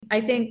I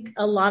think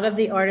a lot of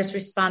the artist's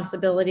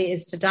responsibility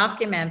is to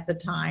document the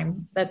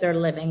time that they're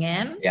living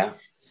in. Yeah.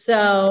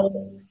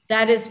 So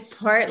that is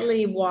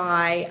partly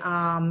why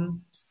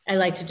I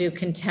like to do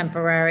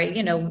contemporary.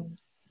 You know,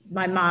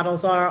 my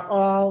models are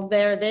all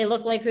there. They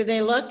look like who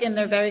they look, and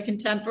they're very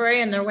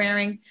contemporary, and they're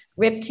wearing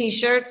ripped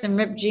T-shirts and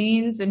ripped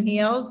jeans and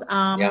heels.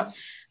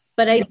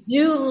 But I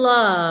do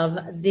love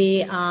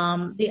the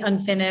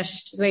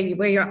unfinished,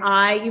 where your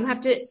eye, you have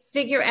to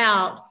figure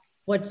out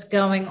what's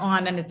going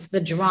on, and it's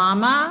the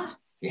drama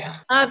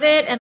of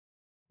it. And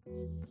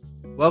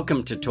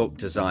welcome to Talk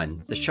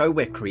Design, the show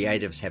where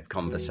creatives have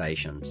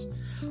conversations.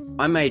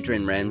 I'm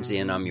Adrian Ramsey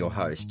and I'm your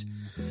host.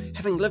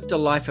 Having lived a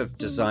life of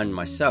design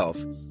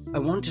myself, I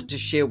wanted to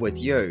share with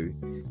you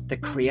the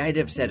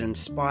creatives that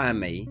inspire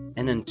me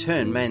and in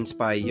turn may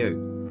inspire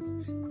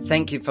you.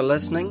 Thank you for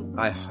listening.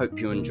 I hope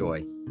you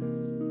enjoy.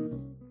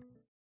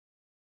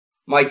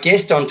 My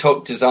guest on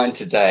Talk Design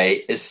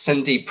today is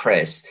Cindy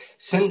Press.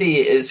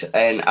 Cindy is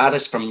an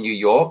artist from New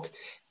York,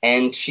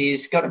 and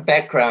she's got a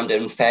background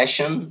in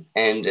fashion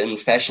and in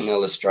fashion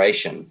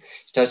illustration.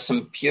 She does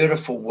some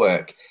beautiful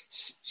work.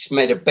 She's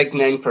made a big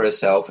name for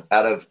herself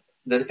out of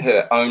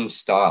her own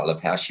style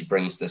of how she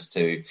brings this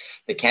to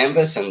the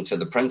canvas and to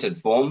the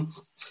printed form.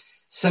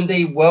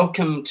 Cindy,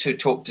 welcome to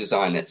Talk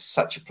Design. It's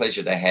such a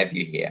pleasure to have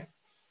you here.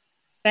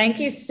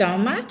 Thank you so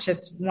much.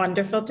 It's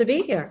wonderful to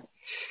be here.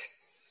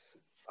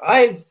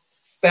 I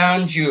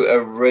found you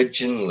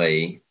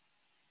originally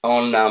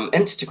on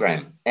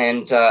Instagram,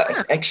 and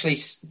actually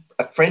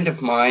a friend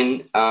of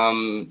mine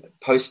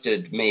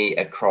posted me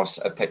across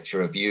a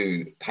picture of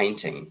you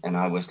painting, and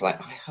I was like,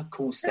 oh, how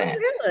cool's that?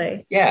 Oh,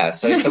 really? Yeah,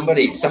 so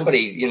somebody sent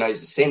me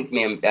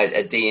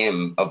a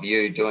DM of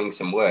you doing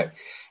some work,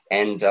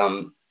 and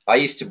I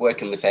used to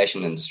work in the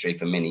fashion industry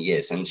for many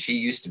years, and she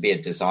used to be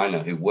a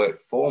designer who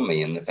worked for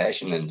me in the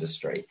fashion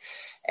industry.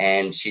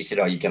 And she said,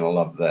 oh, you're going to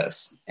love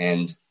this.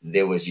 And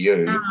there was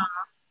you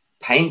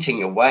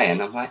painting away.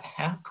 And I'm like,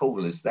 how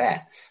cool is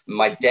that?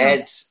 My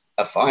dad's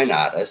a fine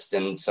artist.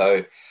 And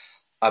so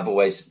I've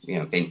always,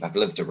 I've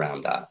lived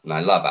around art and I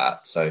love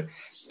art. So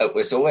it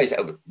was always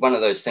one of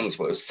those things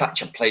where it was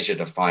such a pleasure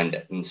to find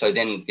it. And so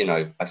then,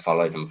 I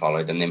followed.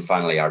 And then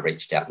finally I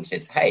reached out and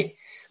said, hey,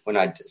 when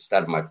I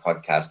started my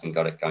podcast and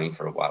got it going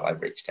for a while, I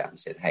reached out and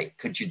said, hey,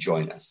 could you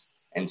join us?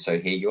 And so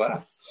here you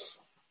are.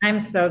 I'm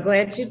so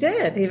glad you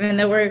did, even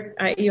though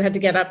you had to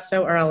get up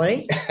so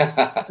early.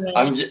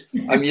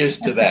 I'm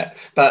used to that,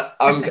 but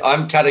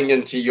I'm cutting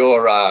into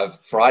your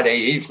Friday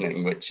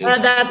evening, which is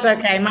that's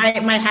okay.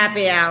 My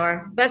happy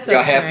hour. That's okay.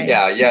 Your happy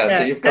hour, yeah.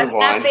 So you've got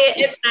wine.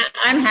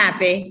 I'm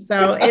happy,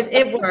 so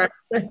it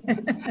works.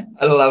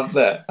 I love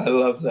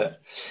that.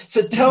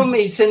 So tell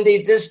me,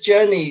 Cindy, this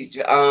journey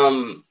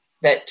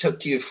that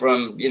took you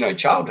from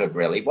childhood,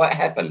 really. What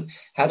happened?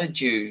 How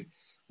did you,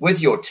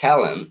 with your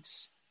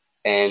talents?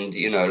 And,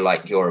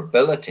 your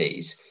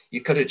abilities, you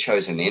could have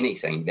chosen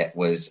anything that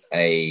was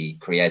a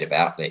creative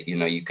outlet.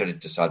 You could have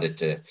decided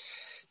to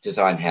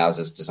design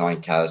houses,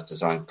 design cars,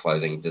 design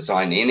clothing,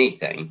 design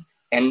anything.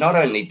 And not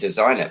only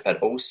design it,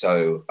 but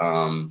also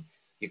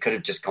you could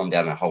have just gone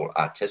down a whole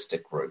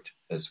artistic route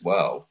as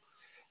well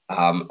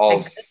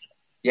of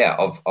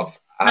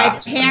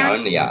art and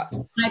only art.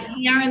 My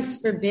parents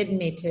forbid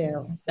me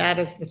to. That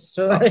is the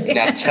story.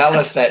 Now tell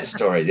us that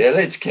story. Yeah,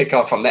 let's kick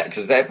off on that,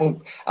 because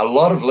a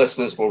lot of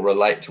listeners will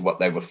relate to what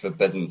they were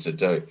forbidden to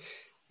do.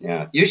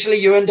 Yeah. Usually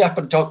you end up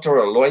a doctor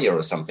or a lawyer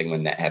or something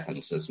when that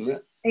happens, isn't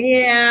it?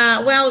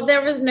 Yeah. Well,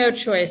 there was no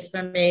choice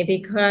for me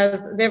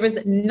because there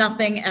was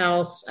nothing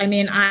else. I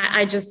mean,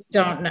 I just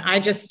don't know.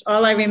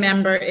 All I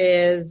remember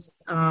is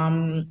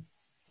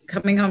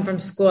coming home from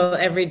school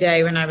every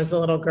day when I was a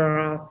little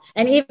girl,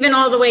 and even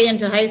all the way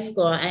into high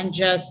school, and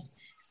just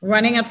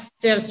running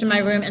upstairs to my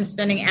room and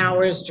spending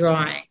hours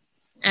drawing.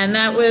 And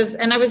I was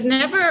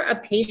never a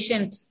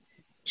patient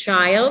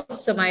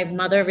child. So my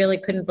mother really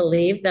couldn't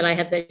believe that I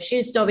had that. She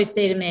used to always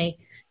say to me,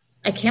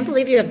 I can't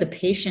believe you have the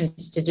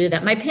patience to do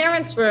that. My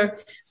parents were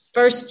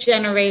first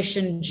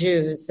generation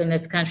Jews in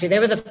this country. They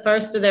were the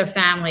first of their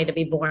family to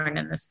be born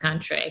in this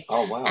country.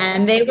 Oh, wow.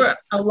 And they were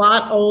a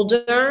lot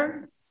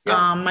older.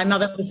 Yeah. My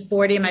mother was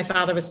 40, my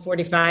father was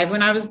 45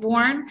 when I was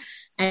born,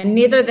 and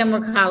neither of them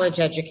were college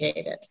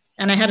educated.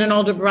 And I had an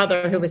older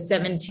brother who was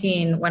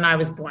 17 when I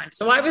was born.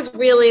 So I was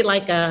really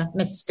like a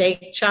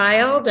mistake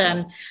child.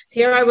 And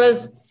here I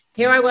was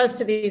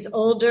to these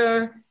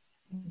older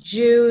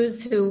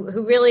Jews who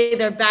really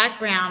their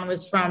background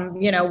was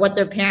from, what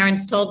their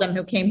parents told them,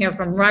 who came here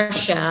from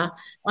Russia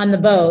on the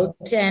boat.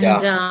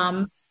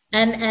 And,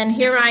 And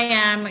here I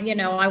am,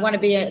 I want to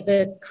be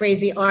the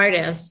crazy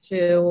artist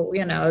who,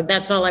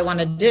 that's all I want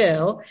to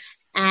do.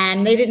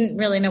 And they didn't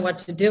really know what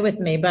to do with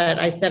me, but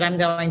I said, I'm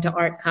going to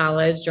art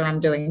college or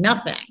I'm doing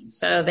nothing.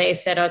 So they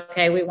said,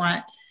 okay, we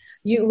want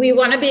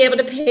to be able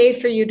to pay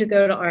for you to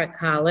go to art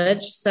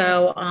college.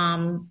 So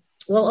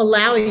we'll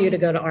allow you to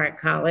go to art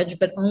college,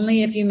 but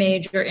only if you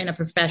major in a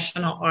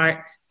professional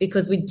art,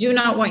 because we do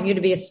not want you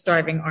to be a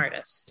starving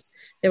artist.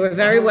 They were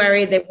very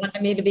worried. They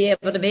wanted me to be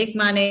able to make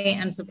money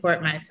and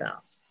support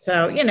myself.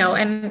 So,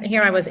 and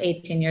here I was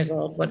 18 years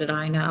old. What did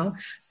I know?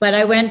 But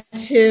I went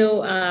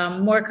to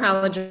Moore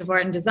College of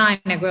Art and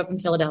Design. I grew up in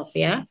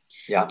Philadelphia.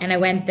 Yeah. And I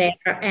went there,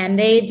 and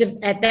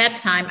at that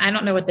time, I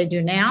don't know what they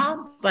do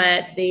now,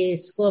 but the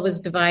school was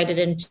divided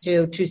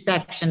into two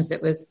sections.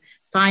 It was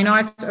fine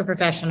arts or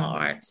professional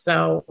arts.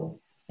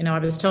 So, I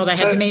was told I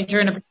had to major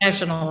in a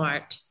professional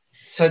art.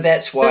 So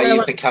that's why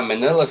you become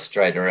an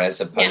illustrator as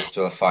opposed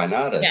to a fine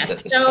artist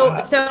at the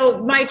start.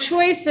 So my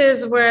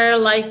choices were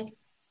like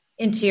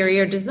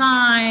interior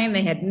design.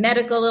 They had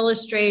medical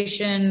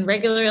illustration,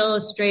 regular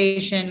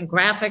illustration,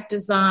 graphic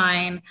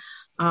design,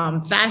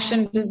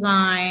 fashion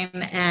design,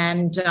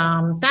 and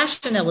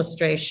fashion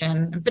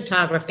illustration and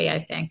photography, I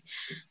think,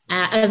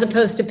 as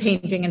opposed to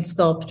painting and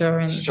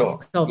sculpting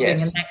and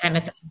that kind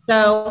of thing.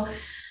 So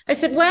I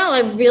said, well,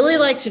 I really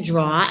like to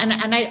draw,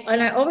 and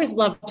I always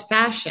loved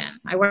fashion.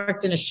 I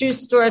worked in a shoe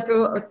store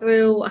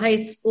through high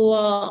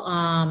school,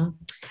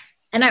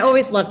 and I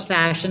always loved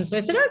fashion. So I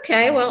said,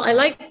 okay, well, I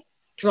like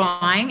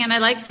drawing and I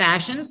like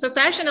fashion. So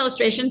fashion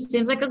illustration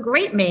seems like a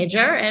great major,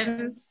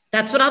 and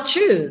that's what I'll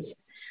choose.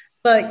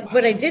 But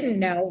what I didn't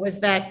know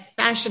was that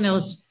fashion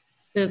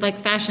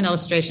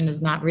illustration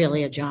is not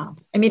really a job.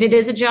 I mean, it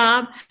is a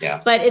job,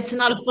 but it's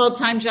not a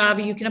full-time job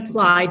you can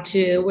apply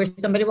to where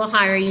somebody will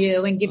hire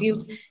you and give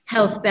you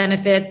health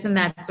benefits and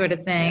that sort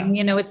of thing.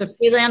 Yeah. It's a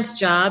freelance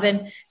job,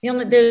 and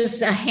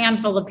there's a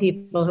handful of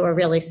people who are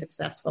really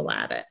successful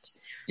at it.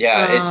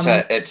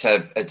 Yeah,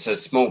 it's a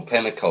small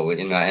pinnacle,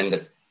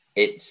 and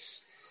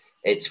it's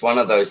one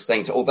of those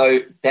things, although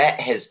that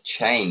has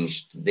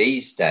changed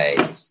these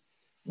days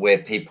where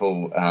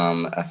people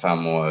are far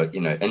more,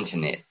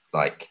 internet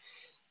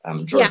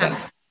driven.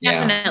 Yes,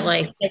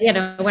 definitely.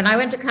 Yeah. When I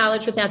went to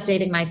college, without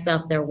dating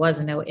myself, there was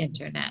no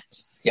internet.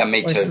 Yeah,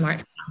 me too.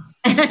 Smartphone.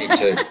 Me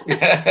too.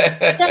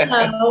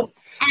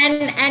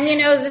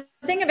 And the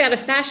thing about a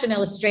fashion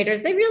illustrator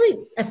is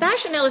a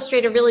fashion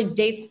illustrator really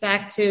dates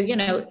back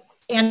to,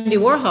 Andy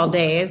Warhol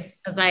days,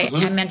 as I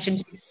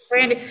mentioned,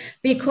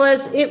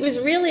 because it was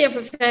really a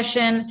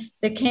profession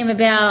that came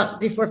about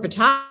before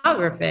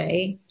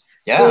photography.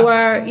 Yeah.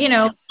 Or,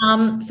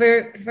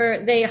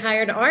 they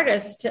hired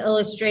artists to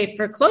illustrate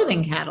for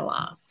clothing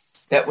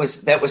catalogs. That was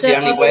the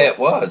only way it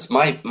was.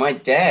 My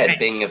dad,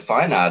 being a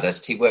fine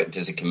artist, he worked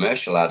as a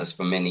commercial artist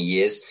for many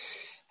years.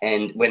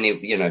 And when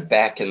he,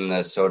 back in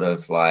the sort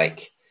of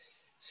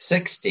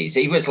 60s,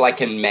 he was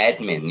like in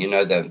Mad Men,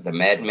 the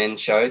Mad Men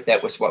show.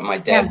 That was what my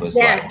dad was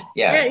like.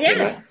 Yeah.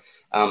 Yes.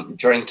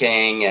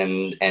 Drinking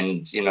and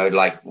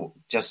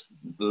just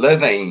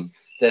living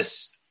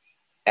this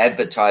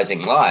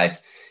advertising life.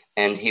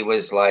 And he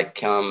was like,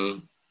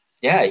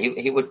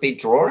 he would be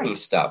drawing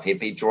stuff. He'd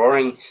be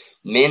drawing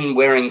men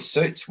wearing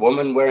suits,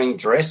 women wearing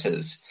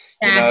dresses,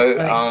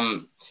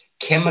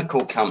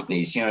 chemical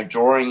companies,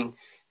 drawing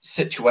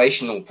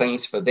situational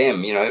things for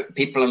them,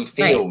 people in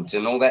fields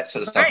and all that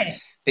sort of stuff.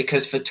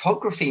 Because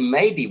photography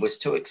maybe was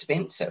too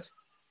expensive.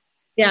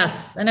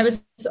 Yes. And it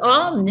was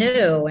all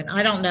new. And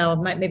I don't know,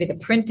 maybe the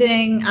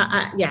printing.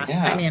 Yes.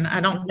 Yeah. I mean,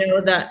 I don't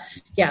know that.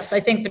 Yes. I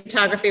think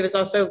photography was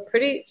also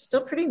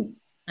still pretty,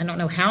 I don't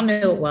know how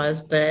new it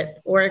was,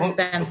 or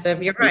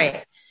expensive. You're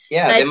right.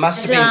 Yeah. There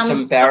must have been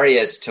some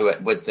barriers to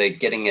it with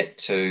getting it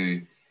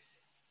to,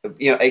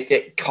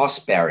 it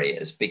cost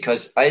barriers,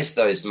 because as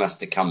those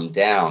must have come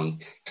down,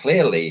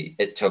 clearly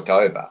it took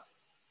over.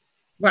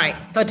 Right.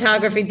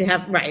 Photography to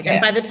have, right. Yeah.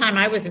 And by the time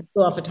I was in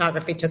school,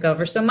 photography took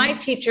over. So my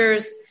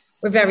teachers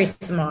were very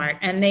smart,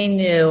 and they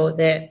knew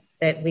that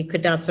we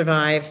could not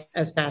survive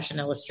as fashion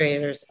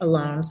illustrators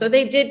alone. So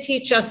they did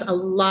teach us a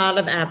lot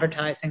of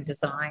advertising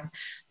design,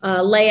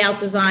 layout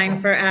design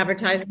for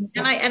advertising.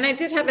 And I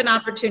did have an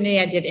opportunity.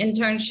 I did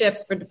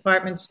internships for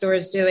department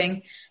stores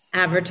doing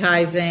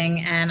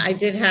advertising, and I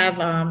did have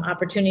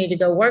opportunity to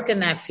go work in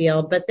that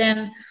field. But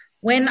then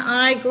when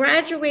I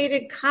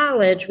graduated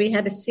college, we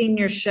had a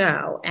senior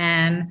show,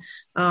 and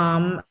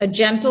a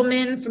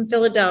gentleman from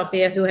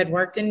Philadelphia who had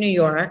worked in New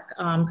York,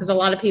 because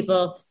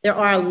there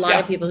are a lot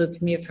of people who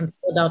commute from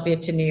Philadelphia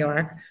to New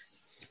York.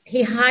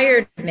 He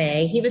hired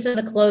me. He was in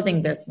the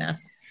clothing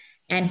business,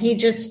 and he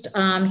just,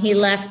 he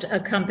left a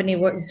company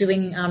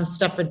doing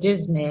stuff for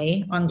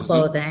Disney on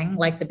clothing,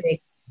 like the big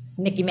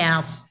Mickey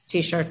Mouse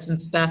T-shirts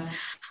and stuff,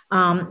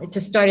 to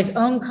start his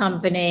own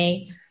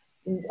company,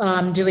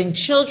 doing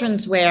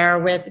children's wear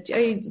with,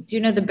 do you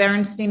know the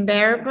Berenstain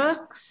Bear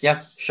books? Yeah,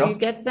 sure. Do you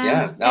get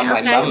them?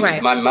 Yeah,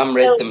 my mum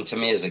read them to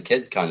me as a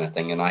kid kind of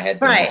thing, and I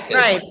had them as kids.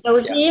 Right. So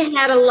he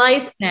had a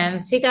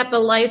license. He got the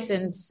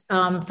license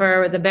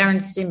for the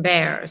Berenstain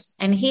Bears,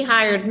 and he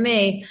hired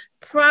me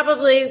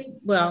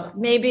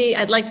maybe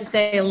I'd like to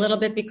say a little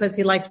bit because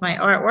he liked my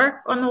artwork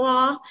on the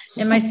wall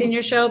in my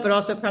senior show, but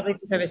also probably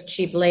because I was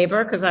cheap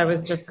labor because I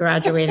was just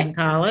graduating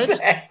college.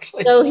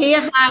 Exactly. So he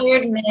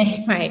hired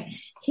me,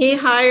 He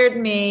hired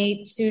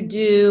me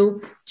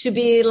to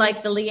be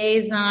like the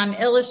liaison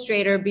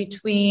illustrator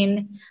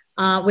between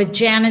with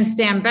Jan and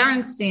Stan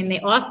Berenstain, the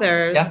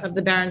authors of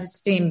the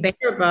Berenstain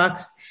Bear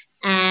books,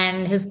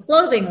 and his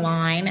clothing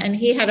line. And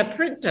he had a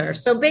printer.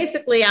 So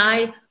basically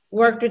I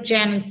worked with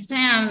Jan and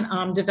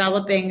Stan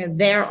developing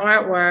their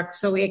artwork,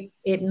 so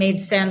it made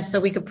sense so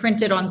we could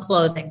print it on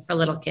clothing for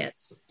little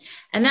kids.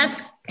 And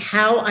that's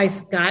how I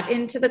got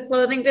into the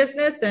clothing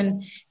business.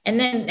 And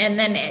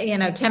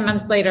then 10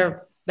 months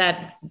later,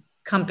 that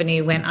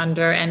company went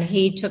under, and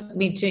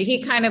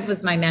he kind of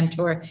was my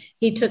mentor.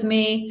 He took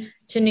me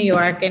to New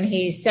York and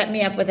he set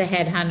me up with a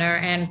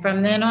headhunter. And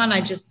from then on, I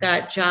just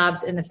got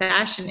jobs in the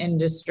fashion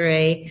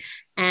industry.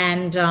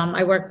 And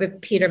I worked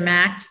with Peter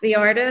Max, the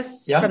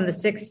artist from the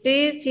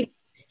 60s.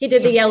 He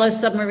did the Yellow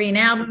Submarine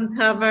album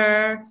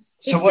cover.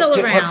 He's still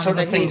around. What sort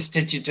of things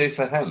did you do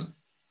for him?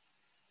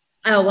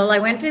 Oh, well, I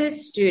went to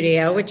his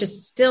studio, which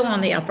is still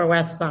on the Upper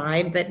West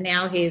Side, but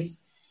now he's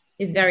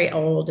very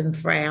old and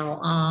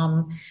frail.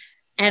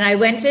 And I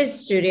went to his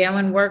studio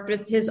and worked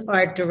with his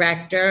art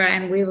director,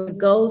 and we would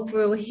go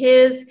through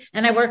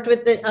and I worked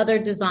with the other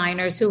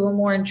designers who were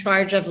more in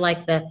charge of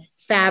like the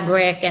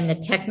fabric and the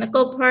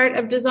technical part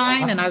of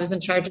design. And I was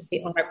in charge of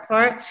the art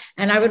part,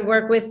 and I would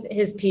work with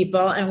his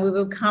people, and we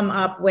would come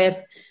up with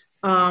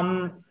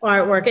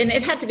artwork, and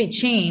it had to be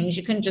changed.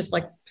 You couldn't just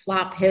like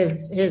plop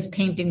his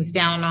paintings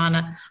down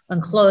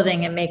on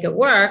clothing and make it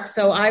work.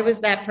 So I was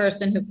that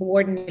person who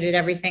coordinated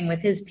everything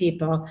with his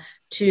people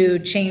to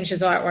change his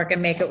artwork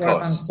and make it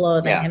work on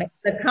clothing. Yeah. And it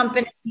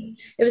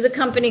was a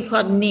company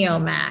called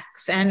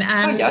Neomax, and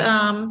I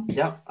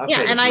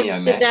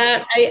did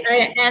that.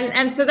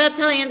 And so that's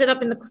how I ended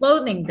up in the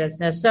clothing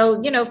business.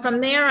 So,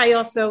 from there, I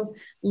also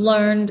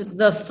learned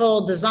the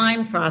full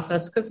design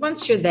process, because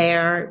once you're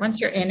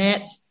in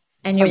it,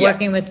 and you're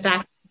working with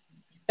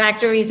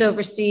factories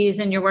overseas,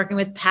 and you're working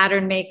with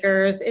pattern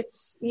makers,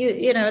 it's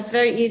it's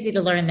very easy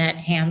to learn that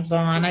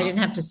hands-on. I didn't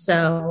have to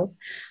sew,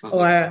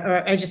 or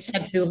I just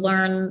had to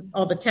learn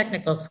all the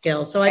technical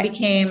skills. So I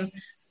became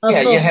you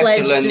have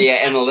to learn the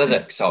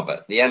analytics of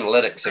it, the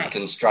analytics of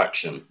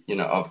construction.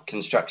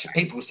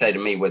 People say to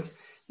me with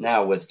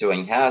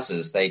doing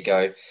houses, they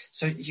go,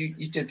 "So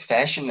you did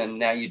fashion and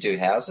now you do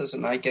houses?"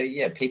 And I go,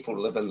 "Yeah, people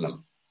live in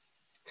them."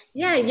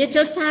 Yeah, you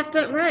just have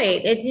to,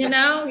 right.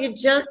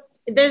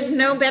 There's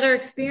no better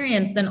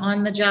experience than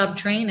on-the-job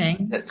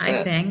training,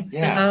 I think.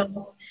 Yeah.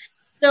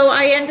 So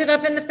I ended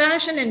up in the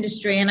fashion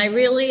industry, and I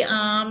really,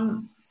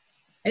 I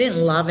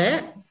didn't love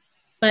it,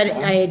 but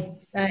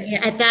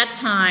at that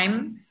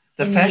time.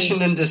 The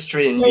fashion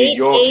industry in New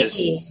York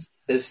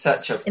is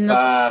such a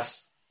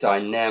fast,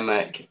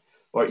 dynamic,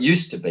 or it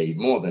used to be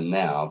more than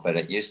now, but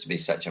it used to be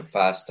such a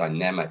fast,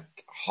 dynamic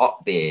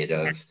hotbed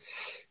of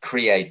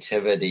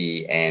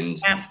creativity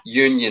and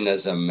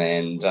unionism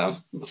and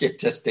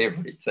just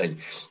everything,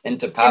 and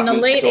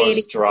department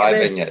stores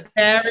driving it.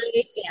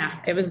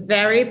 It was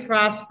very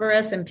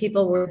prosperous, and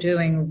people were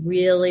doing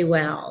really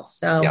well.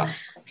 So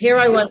here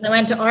I was. I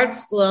went to art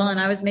school, and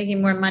I was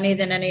making more money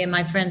than any of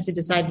my friends who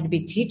decided to be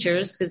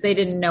teachers because they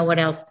didn't know what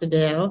else to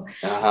do.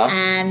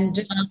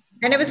 And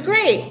it was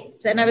great.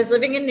 And I was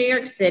living in New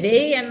York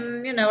City,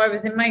 and, I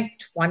was in my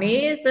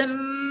 20s,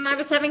 and I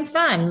was having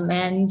fun.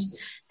 And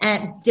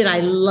did I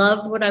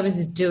love what I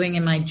was doing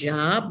in my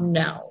job?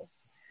 No.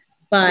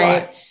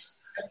 But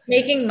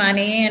making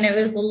money, and it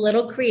was a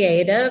little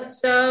creative,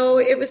 so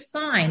it was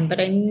fine. But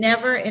I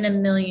never in a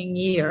million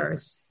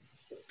years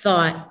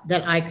thought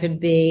that I could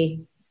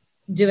be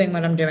doing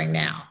what I'm doing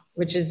now,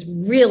 which is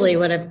really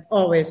what I've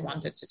always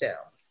wanted to do.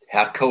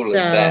 How cool is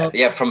that?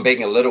 Yeah, from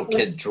being a little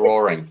kid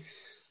drawing.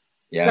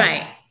 Yeah.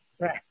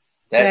 Right.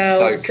 That's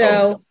so cool.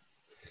 So,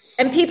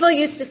 and people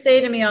used to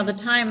say to me all the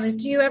time,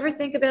 did you ever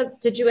think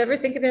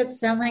about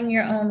selling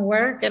your own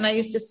work? And I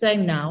used to say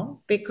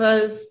no,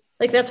 because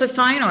that's what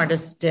fine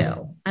artists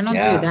do. I don't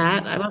do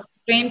that. I wasn't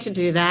trained to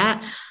do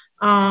that.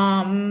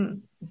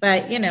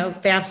 But,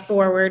 fast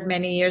forward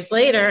many years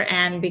later,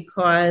 and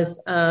because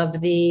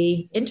of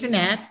the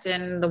internet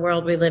and the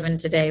world we live in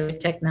today with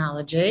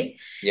technology,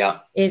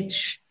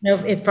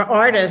 for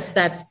artists,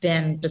 that's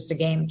been just a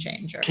game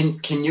changer.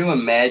 Can you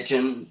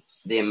imagine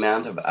the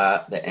amount of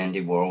art that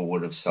Andy Warhol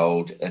would have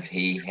sold if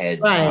he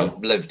had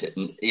lived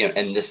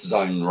in this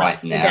zone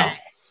right now?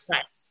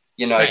 Right.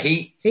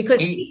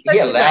 He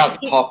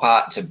allowed pop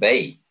art to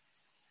be.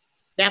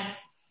 Yep.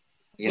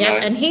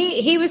 And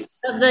he was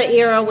of the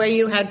era where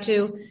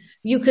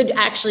you could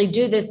actually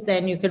do this.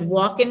 Then you could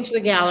walk into a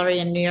gallery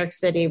in New York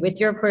City with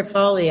your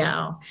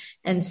portfolio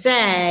and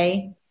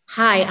say,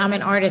 "Hi, I'm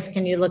an artist.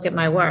 Can you look at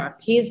my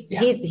work?" He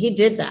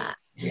did that.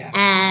 Yeah.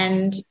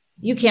 And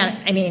you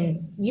can't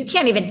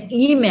even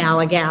email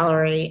a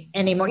gallery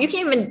anymore. You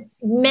can't even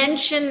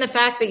mention the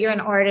fact that you're an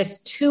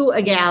artist to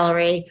a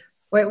gallery,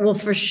 where it will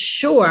for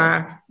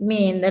sure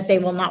mean that they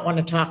will not want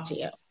to talk to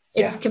you.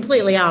 It's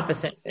completely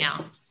opposite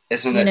now.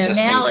 Isn't it just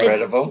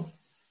incredible?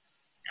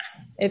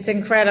 It's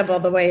incredible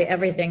the way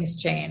everything's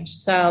changed.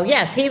 So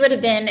yes, it would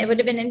have been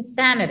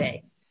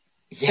insanity.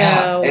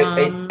 Yeah.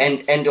 So,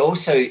 and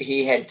also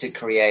he had to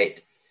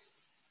create,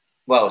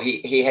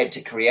 he had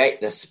to create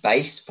the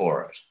space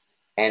for it,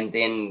 and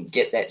then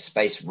get that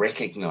space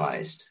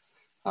recognized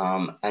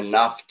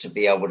enough to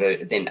be able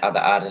to, then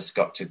other artists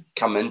got to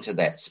come into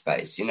that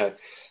space.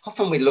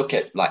 Often we look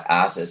at like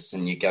artists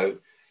and you go,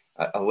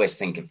 I always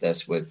think of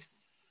this with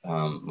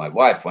my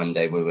wife one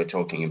day. We were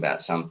talking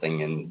about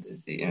something,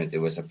 and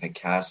there was a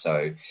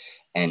Picasso,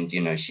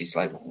 and she's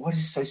like, "What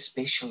is so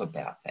special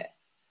about that?"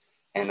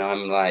 And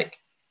I'm like,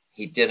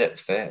 "He did it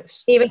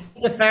first. He was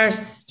the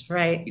first,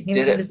 right? He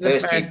did it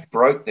first. He First.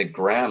 broke the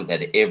ground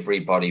that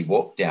everybody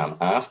walked down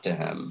after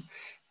him,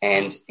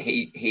 and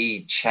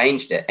he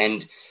changed it.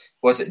 And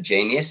was it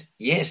genius?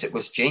 Yes, it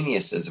was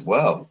genius as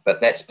well.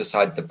 But that's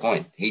beside the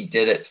point. He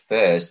did it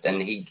first,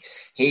 and he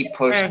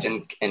pushed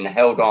and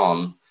held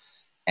on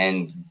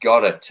and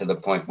got it to the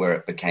point where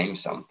it became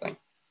something.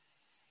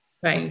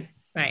 Right.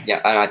 Right.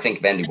 Yeah, and I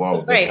think Andy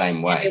Warhol the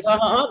same way.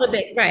 All the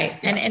big, right.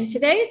 Yeah. And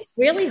today it's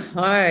really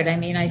hard. I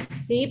mean, I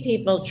see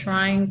people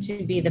trying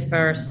to be the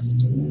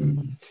first,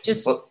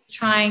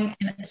 trying.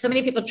 And so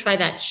many people try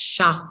that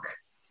shock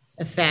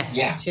effect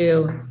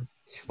to.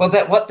 Well,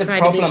 what the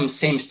problem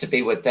seems to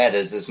be with that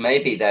is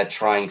maybe they're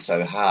trying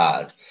so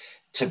hard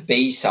to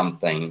be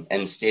something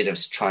instead of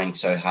trying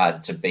so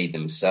hard to be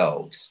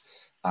themselves.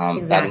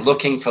 Exactly. They're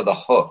looking for the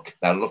hook.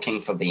 They're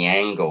looking for the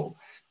angle.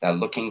 They're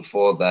looking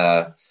for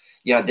the.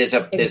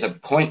 There's a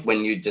point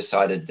when you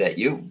decided that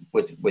you,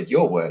 with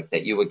your work,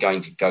 that you were going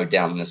to go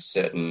down this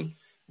certain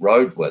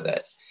road with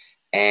it.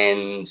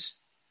 And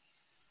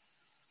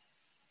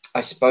I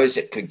suppose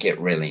it could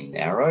get really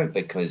narrow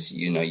because,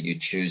 you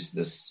choose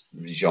this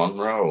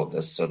genre or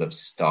this sort of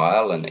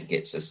style and it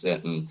gets a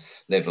certain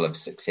level of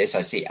success.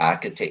 I see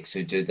architects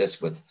who do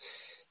this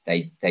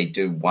they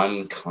do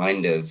one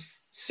kind of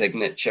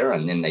signature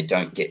and then they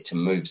don't get to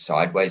move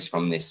sideways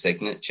from their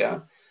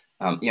signature.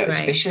 Right.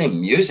 Especially in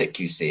music,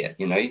 you see it.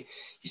 You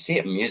see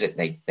it in music.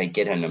 They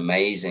get an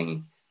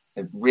amazing,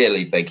 a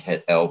really big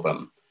hit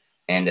album,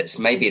 and it's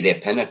maybe their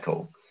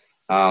pinnacle.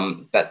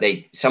 But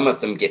some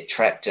of them get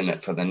trapped in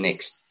it for the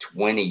next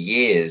 20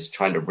 years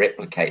trying to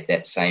replicate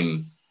that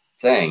same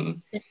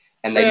thing,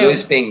 and they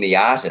lose being the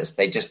artist.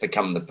 They just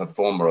become the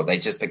performer, or they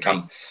just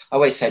become. I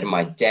always say to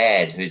my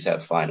dad, who's a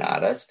fine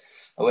artist,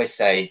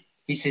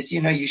 he says,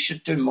 you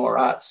should do more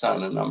art,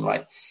 son, and I'm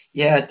like,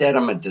 yeah, Dad,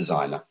 I'm a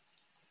designer.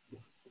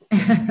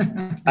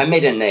 I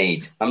made a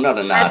need. I'm not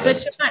an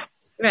artist.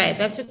 Right.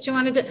 That's what you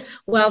want to do.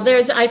 Well,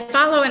 I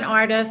follow an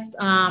artist.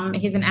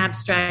 He's an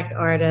abstract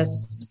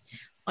artist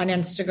on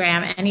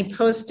Instagram, and he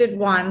posted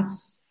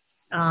once,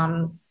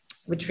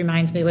 which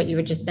reminds me what you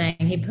were just saying.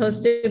 He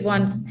posted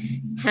once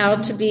how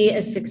to be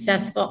a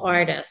successful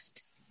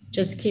artist.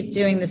 Just keep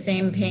doing the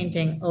same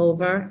painting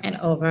over and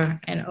over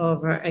and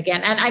over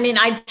again. And I mean,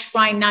 I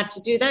try not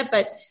to do that,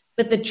 but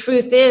the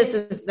truth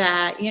is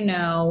that,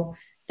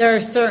 there are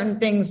certain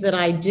things that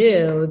I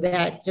do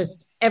that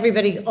just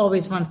everybody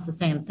always wants the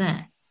same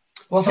thing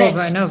over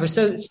and over.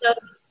 So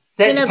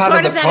that's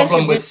part of the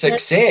problem with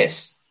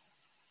success.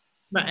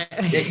 Right.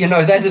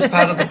 That is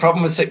part of the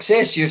problem with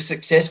success. You're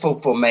successful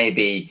for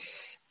maybe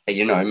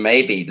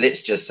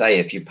let's just say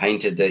if you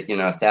painted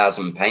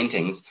 1,000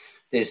 paintings,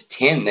 there's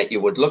 10 that you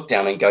would look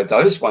down and go,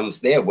 those ones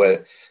there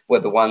were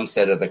the ones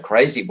that are the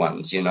crazy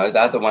ones.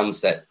 They're the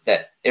ones that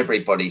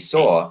everybody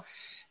saw.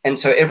 And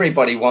so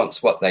everybody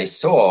wants what they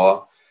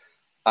saw.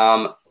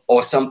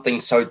 Or something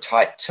so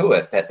tight to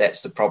it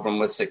that's the problem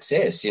with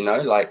success, and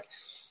right.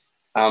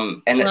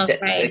 And you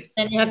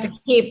have to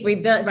keep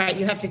rebuild. Right,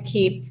 you have to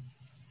keep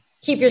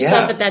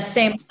yourself at that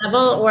same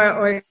level,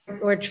 or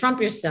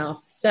trump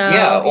yourself. So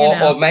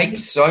or make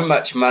so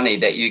much money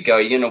that you go,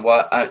 you know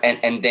what,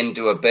 and then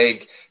do a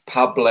big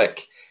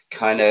public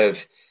kind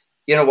of,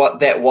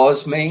 that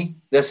was me.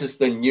 This is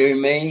the new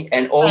me.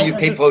 And all you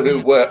people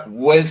who were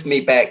with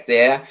me back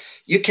there,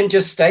 you can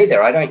just stay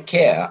there. I don't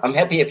care. I'm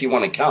happy if you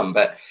want to come,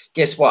 but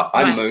guess what?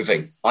 I'm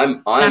moving.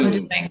 I'm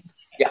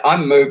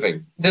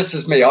moving. This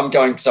is me. I'm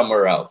going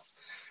somewhere else.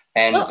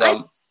 And I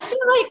feel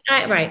like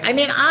I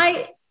mean,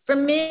 for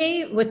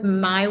me, with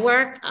my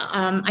work,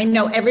 I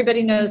know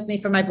everybody knows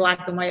me for my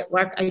black and white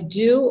work.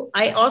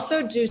 I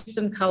also do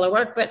some color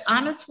work, but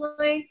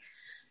honestly,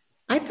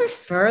 I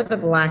prefer the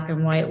black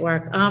and white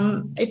work.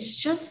 It's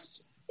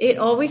just, it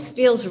always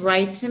feels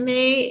right to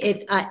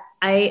me. I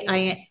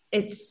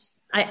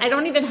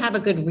don't even have a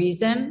good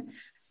reason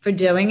for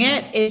doing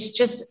it. It's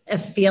just a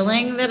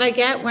feeling that I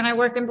get when I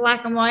work in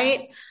black and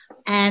white.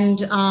 And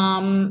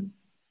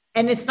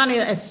it's funny,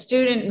 a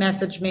student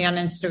messaged me on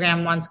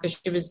Instagram once because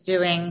she was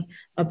doing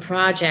a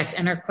project,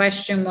 and her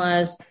question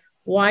was,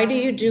 why do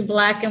you do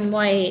black and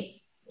white?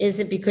 Is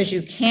it because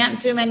you can't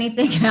do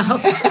anything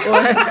else?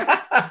 Or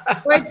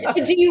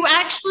do you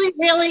actually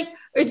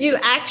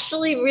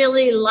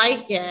really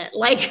like it?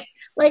 Like,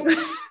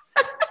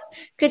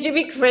 could you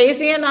be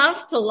crazy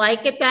enough to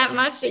like it that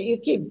much that you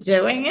keep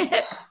doing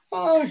it?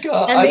 Oh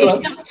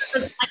God!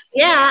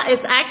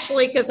 It's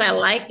actually because I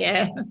like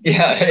it.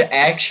 Yeah, I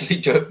actually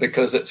do it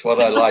because it's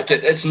what I like.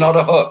 It's not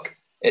a hook.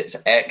 It's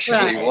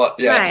actually what.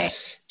 Yeah.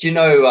 Right. Do you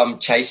know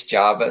Chase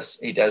Jarvis?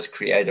 He does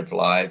Creative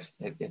Live.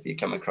 Have you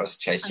come across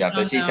Chase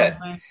Jarvis? He's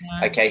a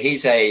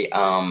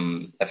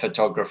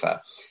photographer,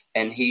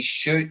 and he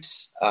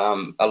shoots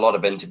a lot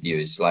of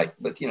interviews, like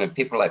with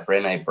people like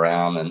Brené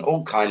Brown and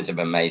all kinds of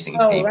amazing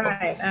people. Oh,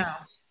 right. Oh.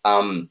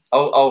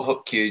 I'll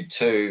hook you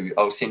to.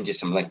 I'll send you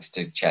some links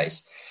to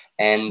Chase,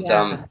 And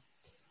Yes.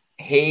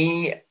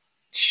 he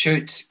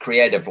shoots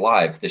Creative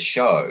Live, the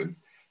show,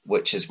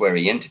 which is where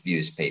he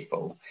interviews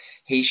people.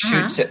 He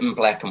shoots it in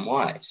black and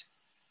white.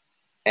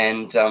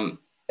 And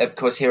of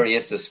course, here he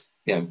is, this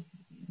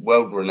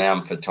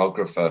world-renowned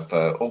photographer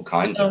for all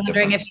kinds of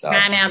different stuff.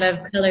 Wondering if he ran out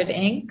of colored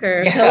ink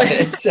or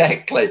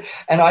exactly.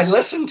 And I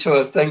listened to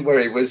a thing where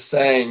he was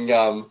saying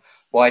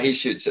why he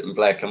shoots it in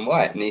black and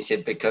white, and he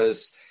said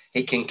because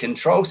he can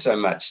control so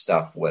much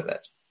stuff with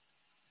it.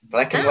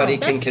 Black and white, he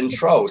can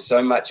control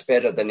so much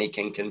better than he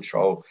can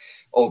control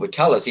all the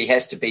colors. He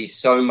has to be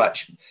so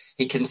much.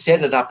 He can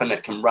set it up, and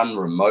it can run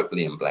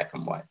remotely in black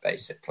and white,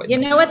 basically. You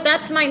know what?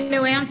 That's my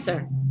new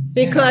answer,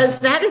 because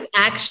that is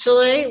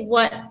actually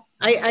what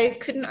I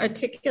couldn't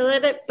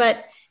articulate it,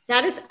 but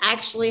that is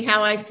actually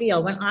how I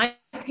feel when I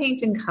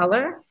paint in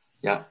color.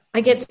 Yeah,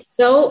 I get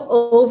so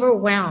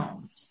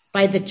overwhelmed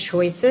by the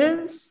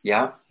choices.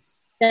 Yeah,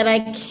 that I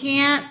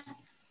can't,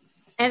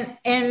 and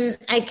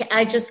I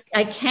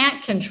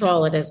can't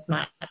control it as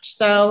much.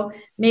 So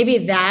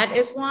maybe that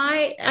is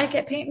why I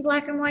get paint in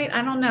black and white.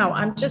 I don't know.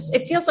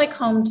 It feels like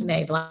home to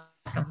me, black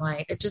and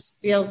white. It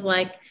just feels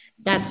like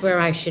that's where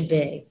I should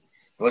be.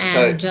 Well,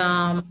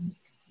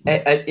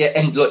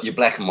 and look, your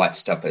black and white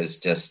stuff is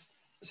just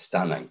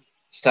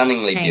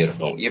stunningly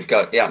beautiful. You've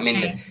got,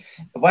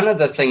 one of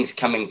the things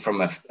coming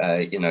from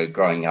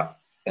growing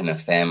up in a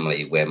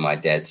family where my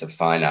dad's a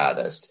fine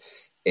artist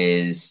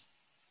is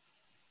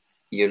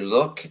you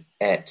look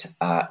at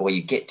art, or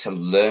you get to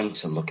learn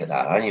to look at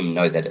art. I don't even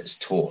know that it's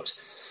taught,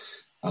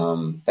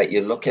 but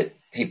you look at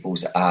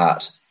people's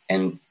art,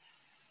 and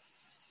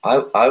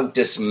I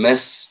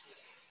dismiss,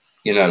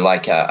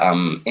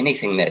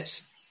 anything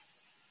that's,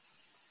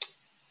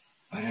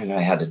 I don't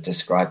know how to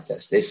describe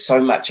this. There's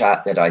so much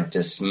art that I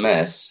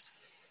dismiss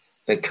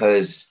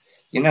because,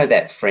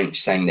 that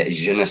French saying that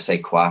je ne sais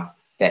quoi,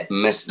 that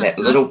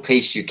little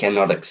piece you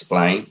cannot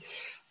explain.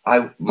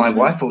 My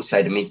wife will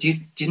say to me, do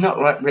you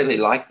not really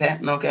like that?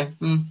 And I'll go,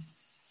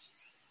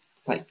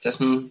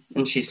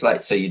 and she's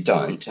like, so you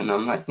don't? And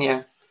I'm like,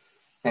 yeah.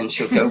 And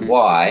she'll go,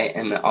 why?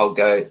 And I'll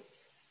go,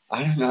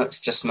 I don't know, it's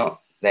just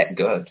not that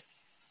good.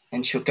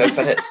 And she'll go,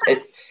 but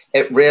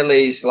it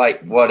really is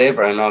like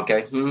whatever. And I'll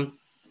go,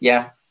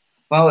 yeah,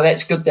 well,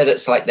 that's good that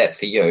it's like that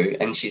for you.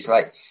 And she's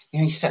like,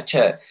 you're such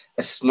a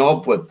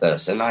snob with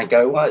this. And I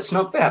go, well, it's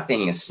not about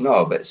being a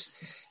snob. It's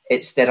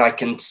that I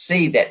can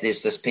see that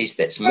there's this piece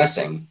that's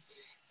missing.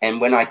 And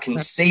when I can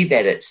see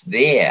that it's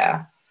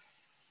there,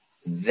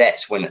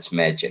 that's when it's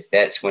magic.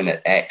 That's when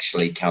it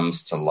actually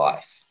comes to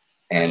life.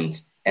 And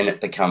it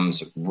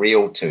becomes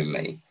real to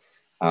me.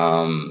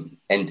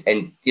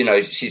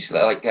 She's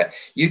like,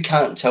 you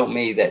can't tell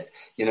me that,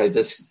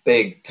 this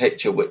big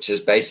picture, which has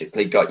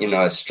basically got,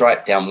 a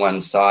stripe down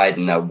one side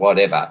and a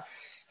whatever,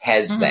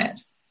 has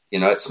that,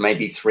 it's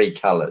maybe 3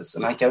 colors.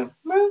 And I go,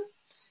 well,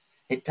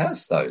 it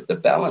does though. The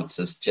balance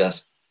is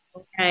just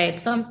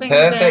something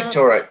perfect,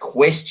 or it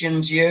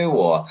questions you,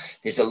 or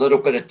there's a little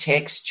bit of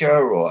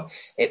texture, or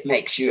it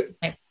makes you,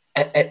 it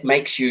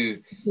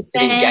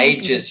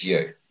engages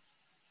you.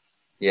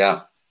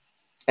 Yeah.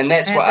 And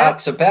that's what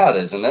art's about,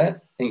 isn't it?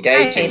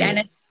 Engaging. Right.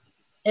 And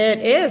it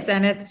is.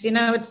 And it's,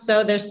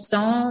 there's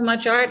so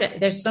much art.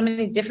 There's so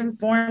many different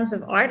forms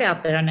of art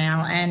out there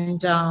now.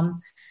 And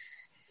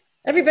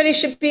everybody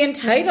should be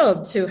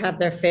entitled to have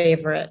their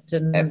favorite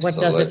and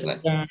Absolutely. What does it for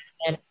them.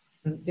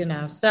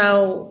 And,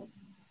 so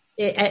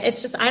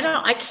it's just,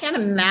 I can't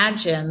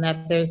imagine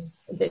that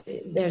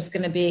there's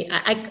going to be,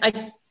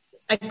 I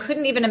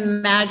couldn't even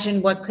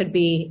imagine what could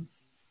be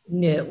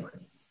new.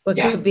 What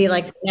could be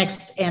like the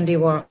next Andy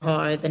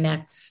Warhol, the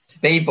next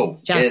Beeple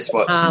is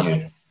what's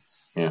new.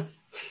 Yeah.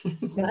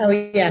 Oh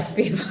yes,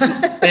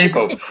 Beeple.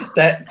 Beeple.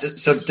 That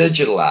so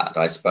digital art,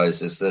 I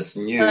suppose, is this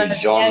new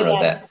genre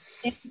that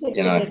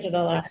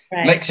digital art,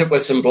 right. Mix it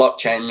with some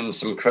blockchain and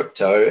some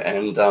crypto,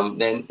 and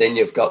then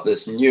you've got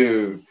this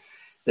new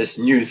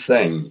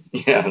thing.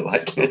 Yeah,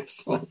 like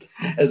it's like,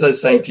 as I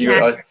was saying to you,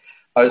 I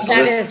was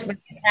that is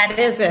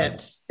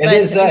it. It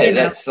is,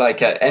 that's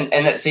like and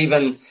it's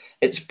even.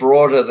 It's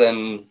broader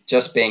than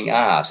just being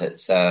art.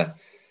 But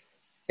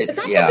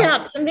that's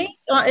about, to me,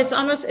 it's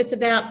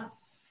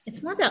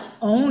more about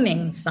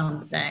owning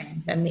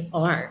something than the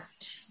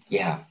art.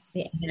 Yeah.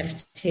 The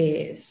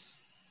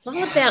NFTs. It's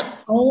all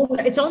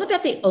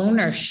about the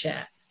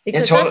ownership.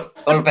 Because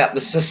it's all about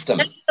the system.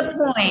 That's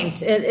the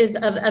point is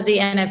of the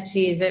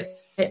NFTs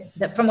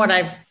that from what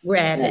I've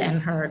read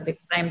and heard,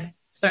 because I'm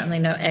certainly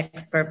no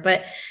expert,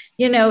 but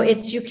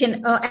it's, you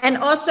can, and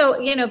also,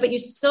 but you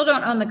still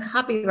don't own the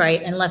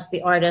copyright unless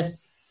the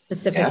artist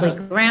specifically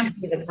grants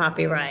you the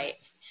copyright.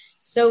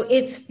 So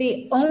it's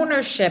the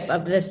ownership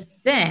of this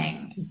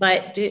thing,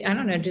 but I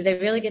don't know, do they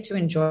really get to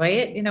enjoy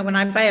it? When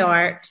I buy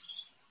art,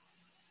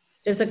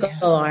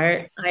 physical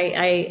art,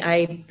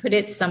 I put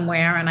it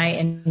somewhere and I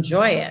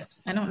enjoy it.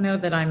 I don't know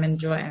that I'm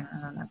enjoying it.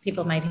 I don't know.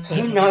 People might hate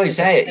Who knows,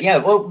 Yeah,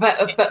 well, but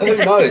who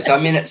knows? I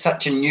mean, it's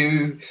such a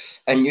new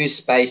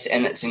space,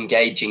 and it's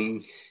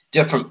engaging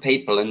different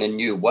people in a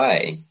new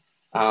way.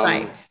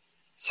 Right.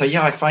 So,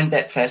 I find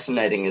that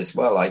fascinating as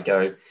well. I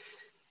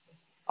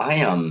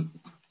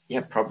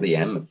I probably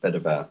am a bit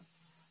of a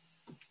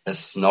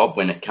snob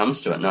when it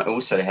comes to it. And I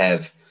also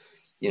have,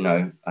 I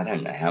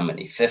don't know how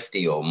many,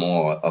 50 or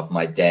more of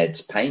my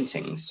dad's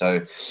paintings.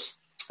 So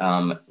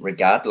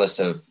regardless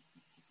of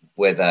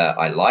whether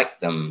I like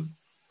them,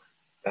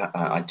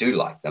 I do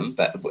like them,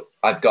 but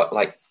I've got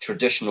like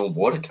traditional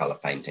watercolor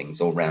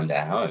paintings all around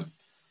our home.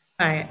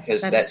 Right.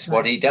 Because that's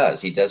what he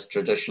does. He does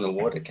traditional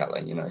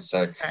watercolor, so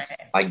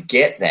right. I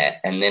get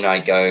that. And then I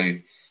go,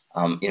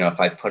 if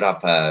I put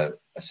up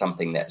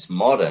something that's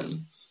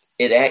modern,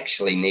 it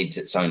actually needs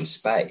its own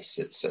space.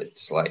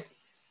 It's like,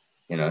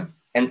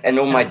 and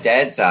all my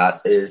dad's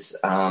art is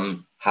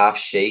half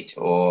sheet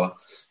or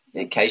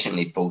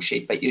occasionally full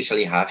sheet, but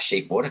usually half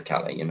sheet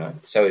watercolor,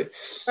 So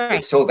right.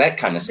 It's all that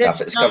kind of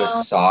stuff. It's got a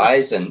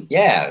size and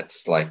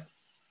it's like,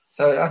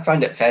 so I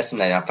find it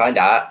fascinating. I find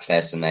art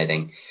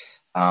fascinating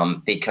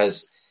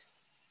because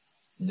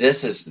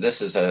this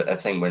is a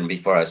thing. When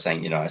before I was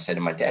saying, I said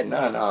to my dad, no,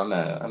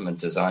 I'm a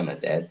designer,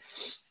 Dad.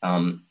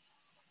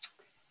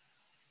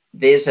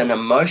 There's an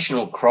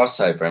emotional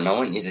crossover, and I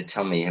want you to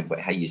tell me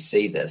how you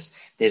see this.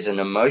 There's an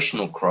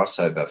emotional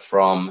crossover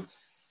from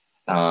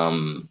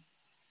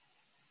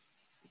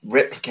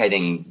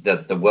replicating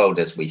the world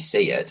as we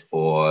see it,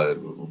 or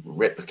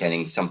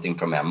replicating something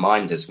from our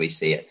mind as we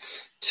see it,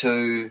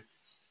 to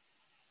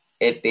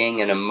it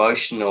being an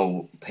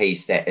emotional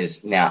piece that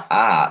is now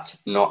art,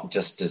 not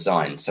just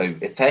design. So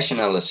a fashion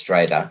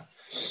illustrator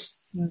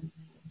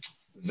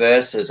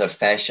versus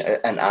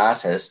an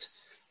artist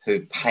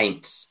who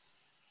paints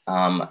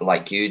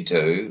like you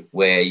do,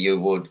 where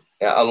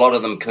a lot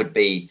of them could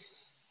be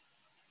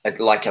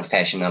like a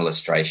fashion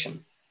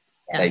illustration.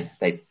 Yes.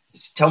 They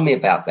tell me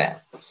about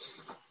that.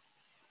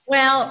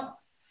 Well,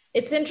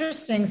 it's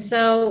interesting.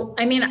 So,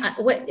 I mean,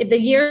 the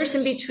years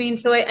in between,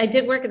 so I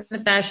did work in the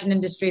fashion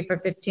industry for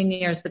 15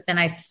 years, but then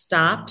I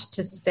stopped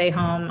to stay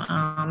home.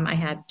 I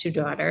had 2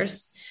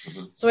 daughters.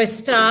 Mm-hmm. So I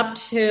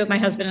stopped. My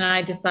husband and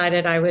I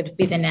decided I would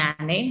be the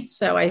nanny.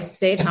 So I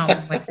stayed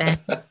home with them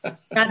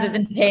rather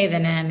than pay the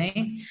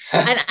nanny.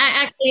 And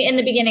I actually, in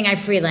the beginning, I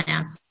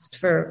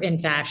freelanced in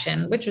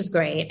fashion, which was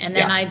great. And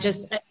then I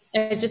just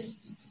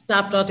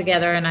stopped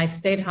altogether and I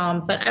stayed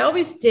home. But I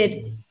always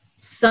did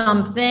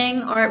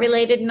something art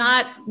related,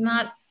 not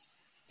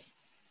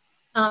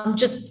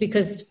just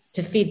because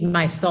to feed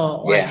my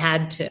soul, I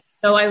had to.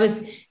 So I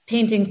was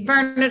painting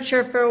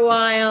furniture for a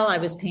while. I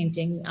was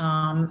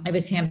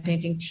hand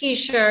painting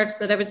T-shirts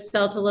that I would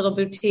sell to little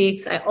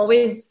boutiques. I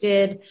always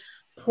did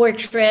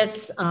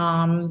portraits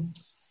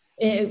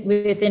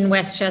within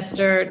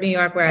Westchester, New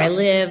York, where I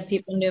live.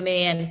 People knew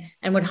me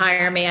and would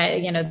hire me.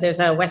 There's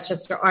a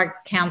Westchester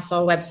Art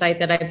Council website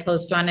that I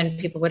post on, and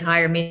people would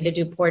hire me to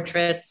do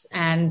portraits.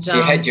 And so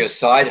you had your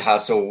side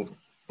hustle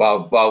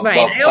while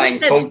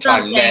playing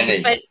full-time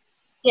nanny. But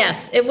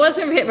yes, it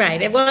wasn't right.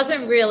 It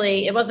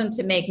wasn't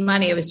to make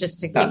money. It was just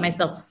to keep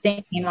myself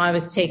sane while I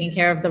was taking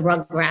care of the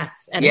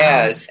Rugrats.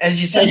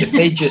 As you said, to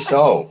feed your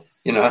soul.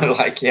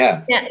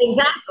 Yeah,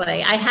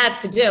 exactly. I had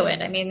to do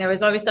it. I mean, there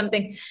was always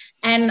something.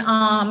 And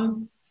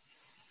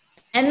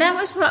that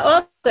was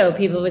also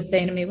people would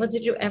say to me, well,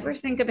 did you ever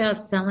think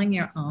about selling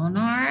your own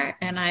art?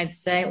 And I'd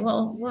say,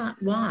 well,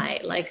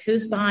 why? Like,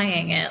 who's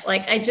buying it?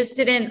 Like, I just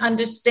didn't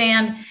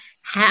understand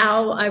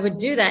how I would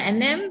do that.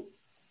 And then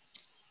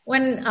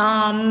when,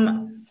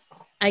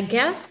 I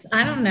guess,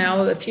 I don't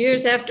know, a few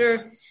years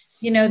after,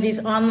 these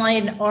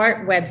online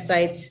art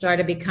websites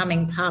started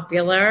becoming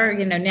popular.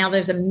 Now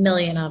there's a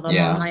million of them,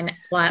 online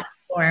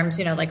platforms,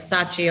 like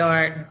Saatchi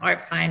Art and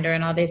Art Finder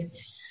and all these.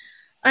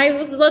 I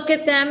would look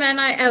at them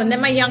and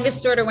then my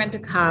youngest daughter went to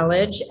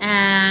college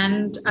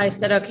and I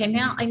said, okay,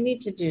 now I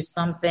need to do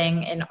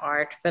something in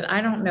art, but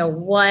I don't know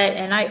what.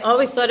 And I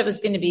always thought it was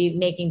going to be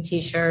making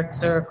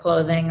T-shirts or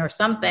clothing or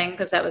something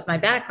because that was my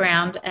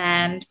background.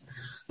 And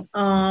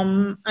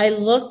I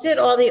looked at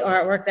all the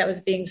artwork that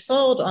was being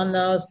sold on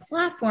those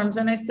platforms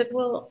and I said,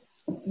 well,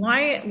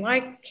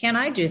 why can't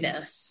I do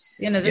this?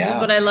 This is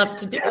what I love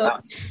to do.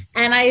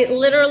 And I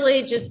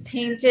literally just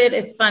painted.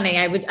 It's funny.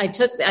 I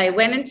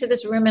went into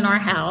this room in our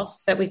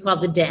house that we call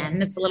the den.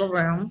 It's a little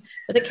room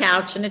with a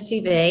couch and a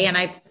TV.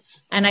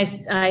 And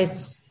I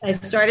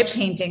started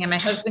painting and my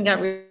husband got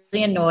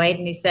really annoyed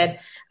and he said,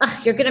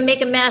 you're going to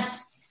make a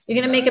mess. You're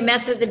going to make a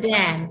mess of the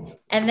den.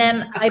 And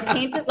then I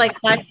painted like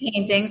 5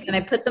 paintings and I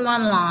put them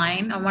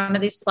online on one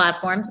of these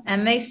platforms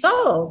and they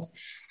sold.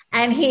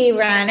 And he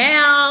ran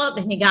out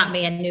and he got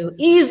me a new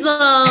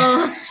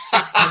easel.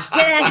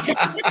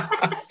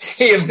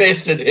 He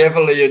invested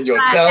heavily in your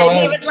talent.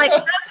 He was like,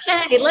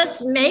 okay,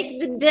 let's make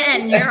the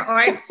den your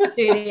art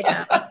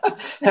studio.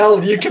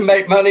 Hell, you can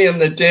make money in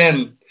the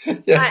den.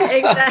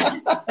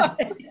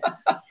 Exactly.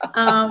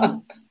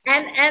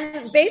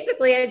 And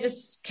basically I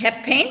just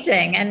kept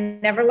painting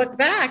and never looked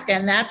back.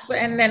 And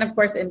then of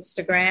course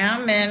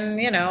Instagram and,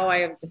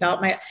 I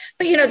developed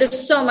but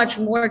there's so much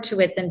more to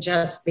it than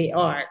just the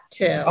art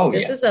too.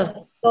 This is a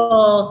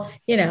full,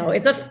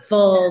 it's a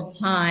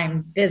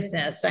full-time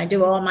business. I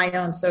do all my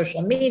own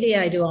social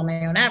media. I do all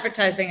my own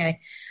advertising.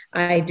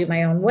 I do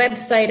my own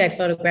website. I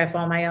photograph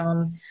all my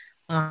own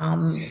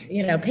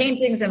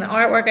paintings and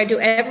artwork. I do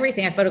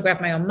everything. I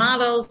photograph my own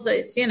models.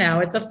 It's,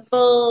 it's a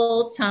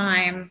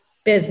full-time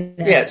business.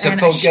 Yeah, it's a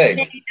full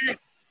gig.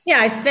 Yeah,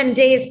 I spend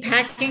days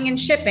packing and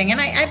shipping. And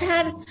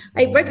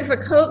right before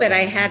COVID,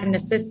 I had an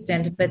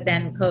assistant, but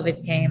then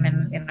COVID came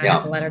and I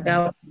had to let her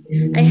go.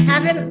 I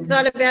haven't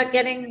thought about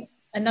getting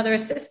another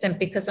assistant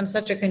because I'm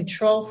such a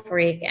control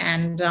freak,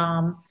 and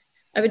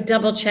I would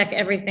double check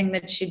everything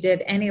that she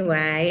did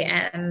anyway,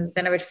 and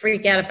then I would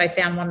freak out if I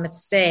found one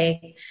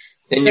mistake.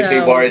 Then you'd be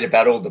worried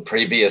about all the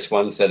previous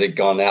ones that had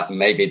gone out, and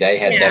maybe they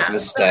had that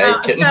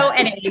mistake. So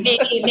anyway,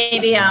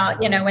 maybe I'll,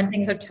 when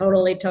things are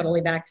totally,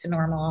 totally back to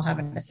normal, I'll have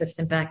an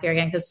assistant back here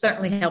again, because it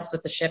certainly helps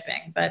with the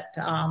shipping. But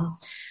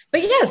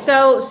yeah,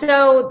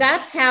 so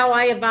that's how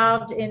I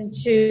evolved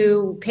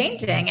into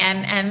painting,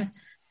 and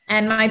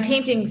my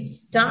painting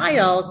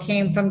style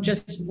came from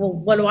just, well,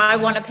 what do I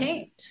want to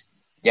paint?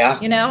 Yeah.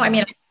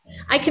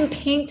 I can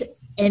paint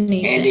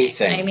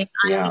anything.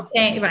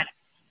 Right.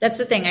 That's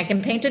the thing. I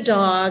can paint a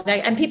dog.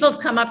 And people have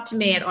come up to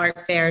me at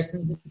art fairs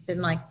and been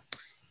like,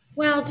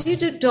 well, do you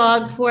do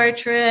dog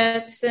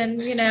portraits?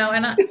 And,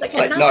 and I was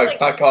like, no,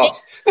 fuck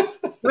off.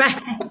 Right.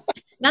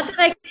 Not that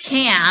I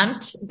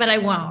can't, but I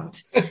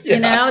won't.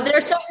 There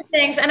are certain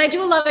things, and I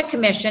do a lot of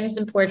commissions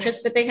and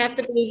portraits, but they have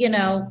to be,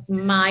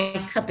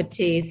 my cup of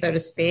tea, so to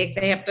speak.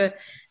 I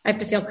have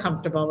to feel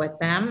comfortable with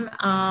them.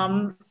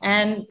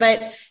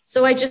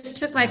 So I just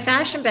took my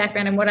fashion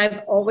background and what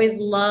I've always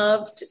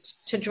loved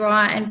to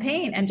draw and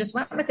paint, and just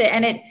went with it.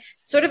 And it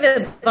sort of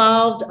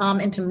evolved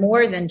into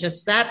more than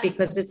just that,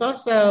 because it's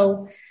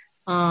also,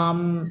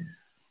 people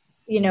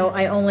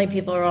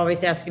are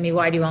always asking me,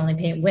 why do you only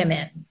paint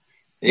women?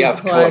 Yeah,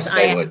 of course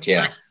they would,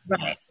 yeah.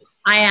 Right.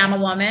 I am a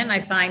woman. I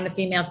find the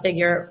female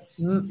figure,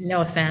 no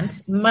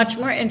offense, much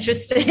more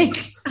interesting.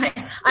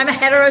 I'm a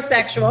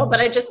heterosexual, but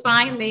I just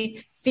find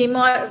the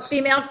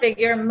female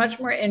figure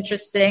much more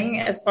interesting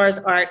as far as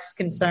art's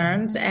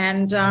concerned.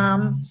 And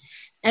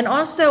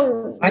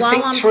also, I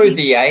think through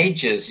the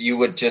ages, you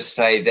would just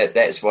say that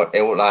that's what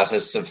all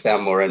artists have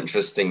found more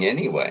interesting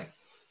anyway.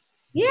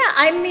 Yeah,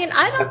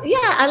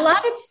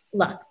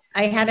 look,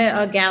 I had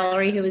a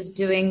gallery who was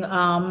doing,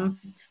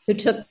 who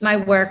took my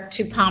work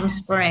to Palm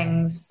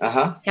Springs,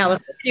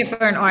 California, for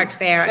an art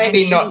fair.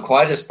 Maybe not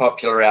quite as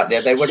popular out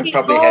there. They would have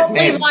probably had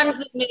men.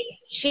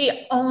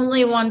 She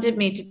only wanted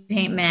me to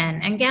paint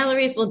men. And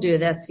galleries will do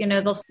this.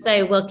 They'll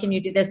say, well, can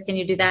you do this? Can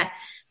you do that?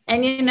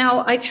 And,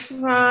 I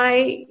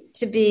try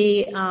to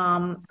be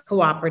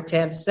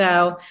cooperative.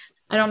 So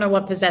I don't know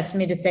what possessed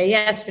me to say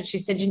yes, but she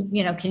said,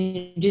 can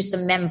you do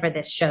some men for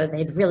this show?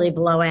 They'd really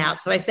blow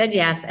out. So I said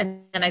yes.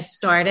 And then I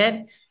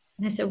started.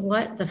 And I said,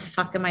 what the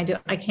fuck am I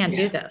doing? I can't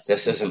do this.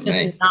 This isn't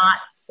me.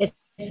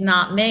 It's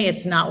not me.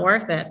 It's not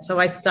worth it. So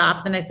I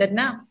stopped and I said,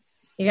 no,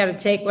 you got to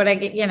take what I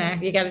get,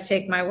 you got to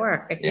take my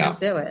work. I can't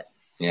do it.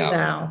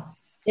 Yeah.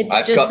 So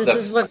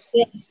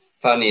it's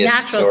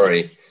funniest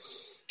story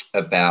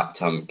about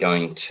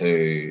going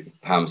to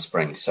Palm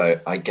Springs. So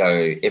I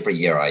go every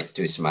year, I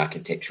do some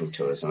architectural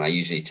tours, and I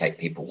usually take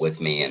people with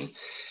me, and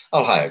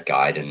I'll hire a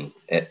guide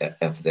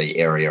of the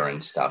area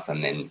and stuff.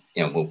 And then,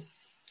 we'll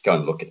go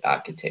and look at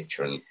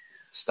architecture and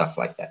stuff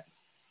like that.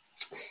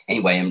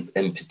 Anyway,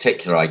 in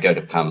particular, I go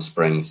to Palm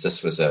Springs.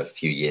 This was a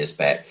few years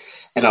back,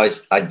 and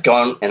I'd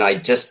gone and I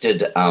just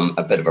did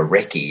a bit of a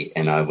recce,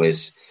 and I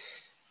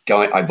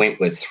went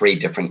with 3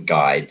 different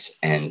guides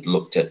and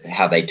looked at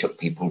how they took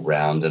people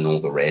around and all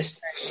the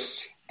rest.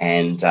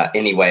 And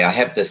anyway, I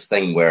have this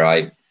thing where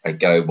I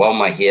go, while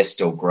my hair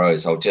still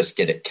grows, I'll just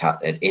get it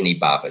cut at any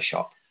barber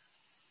shop.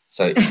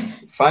 So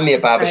find me a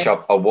barber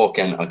shop, I'll walk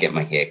in, I'll get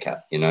my hair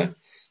cut,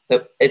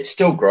 It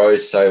still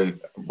grows, so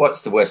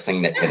what's the worst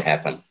thing that could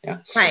happen? Yeah.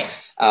 Right.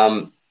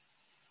 And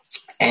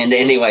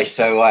anyway,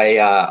 so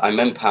I'm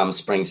in Palm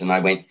Springs, and I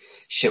went,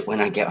 shit,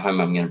 when I get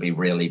home, I'm going to be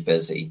really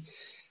busy.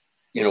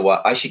 You know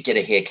what? I should get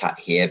a haircut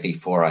here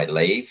before I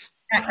leave.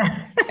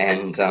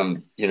 And,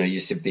 you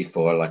said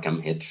before, like,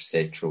 I'm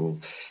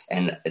heterosexual,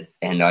 and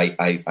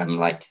I'm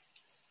like,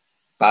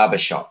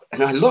 barbershop.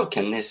 And I look,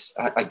 and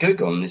I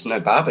Google, and there's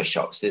no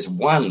barbershops. There's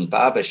one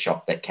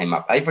barbershop that came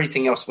up.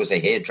 Everything else was a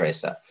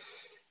hairdresser.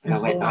 And I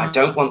went, I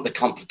don't want the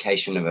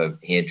complication of a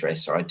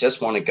hairdresser. I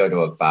just want to go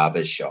to a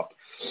barber's shop.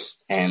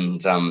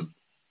 And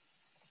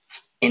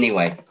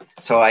anyway,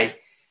 so I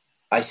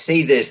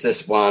see there's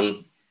this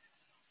one,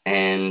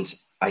 and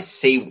I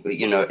see,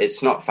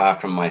 it's not far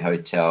from my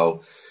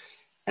hotel.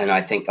 And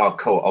I think, oh,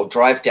 cool, I'll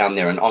drive down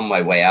there. And on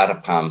my way out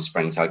of Palm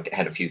Springs, I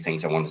had a few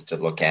things I wanted to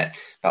look at.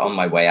 But on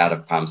my way out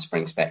of Palm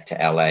Springs back to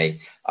LA,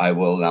 I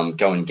will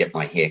go and get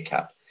my hair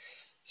cut.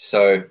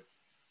 So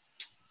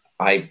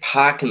I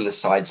park in the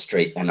side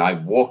street and I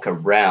walk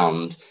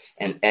around.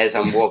 And as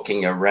I'm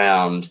walking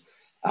around,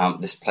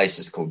 this place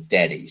is called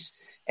Daddy's.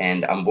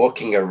 And I'm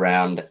walking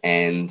around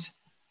and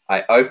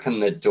I open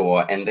the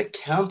door, and the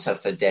counter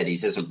for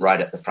Daddy's isn't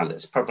right at the front.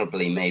 It's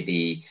probably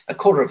maybe a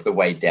quarter of the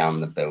way down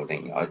the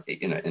building,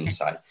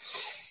 inside.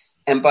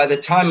 And by the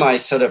time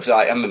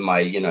I'm in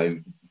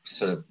my,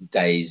 sort of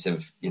days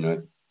of,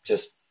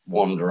 just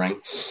wandering,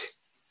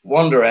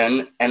 wander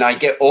in, and I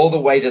get all the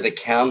way to the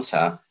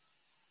counter,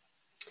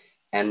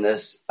 and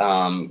this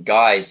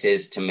guy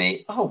says to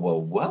me, "Oh,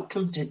 well,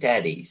 welcome to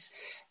Daddy's."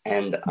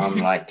 And I'm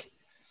like,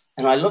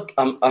 and I look,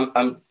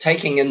 I'm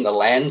taking in the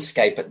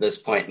landscape at this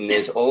point, and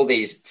there's all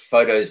these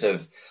photos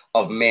of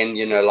men,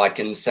 you know, like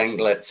in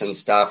singlets and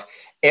stuff.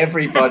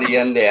 Everybody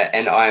in there,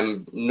 and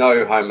I'm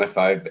no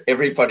homophobe.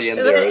 Everybody in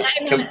there is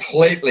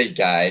completely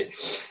gay,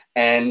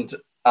 and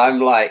I'm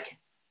like,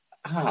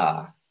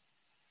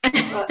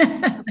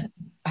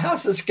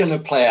 how's this going to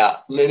play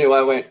out? And anyway,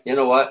 I went, you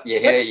know what? You're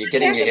here. You're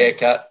getting your hair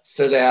cut.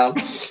 Sit down.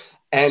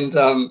 And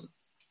I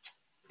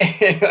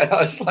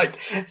was like,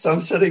 so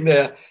I'm sitting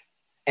there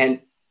and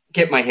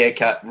get my hair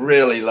cut.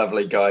 Really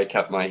lovely guy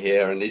cut my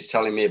hair, and he's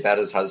telling me about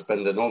his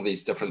husband and all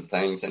these different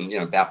things, and, you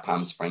know, about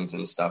Palm Springs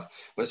and stuff.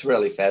 It was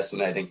really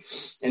fascinating.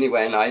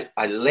 Anyway, and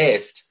I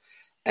left,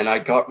 and I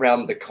got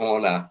round the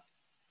corner,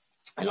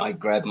 and I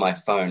grabbed my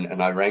phone,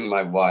 and I rang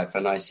my wife,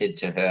 and I said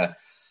to her,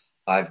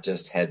 "I've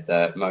just had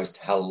the most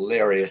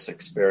hilarious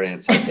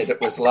experience." I said it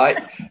was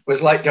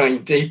like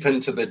going deep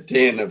into the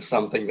den of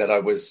something that I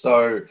was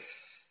so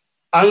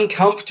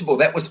uncomfortable.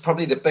 That was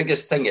probably the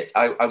biggest thing.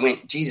 I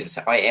went, Jesus,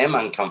 I am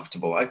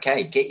uncomfortable.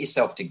 Okay, get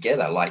yourself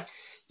together. Like,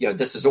 you know,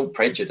 this is all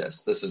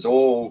prejudice. This is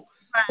all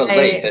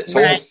belief. It's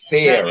all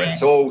fear. Right.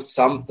 It's all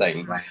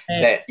something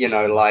that, you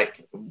know,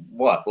 like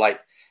what? Like,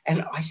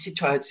 and I said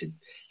to her,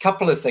 a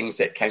couple of things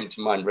that came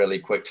to mind really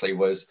quickly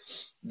was,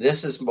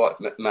 this is what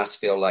it must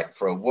feel like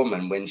for a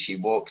woman when she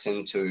walks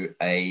into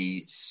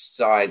a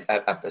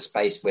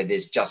space where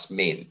there's just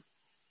men.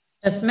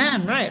 Just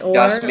men, right. Or,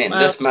 just men.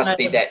 This must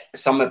be that,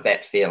 some of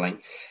that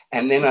feeling.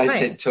 And then I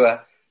said to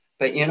her,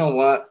 but you know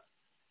what?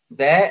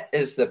 That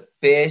is the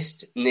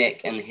best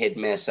neck and head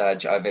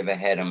massage I've ever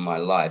had in my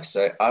life.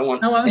 So I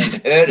want to send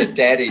her to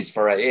Daddy's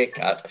for a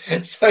haircut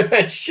so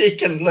that she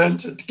can learn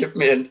to give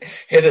me a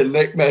head and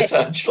neck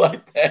massage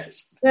like that.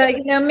 Well,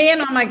 you know, me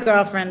and all my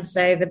girlfriends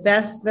say the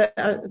best,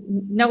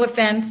 no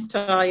offense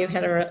to all you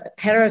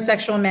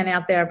heterosexual men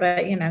out there,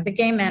 but, you know, the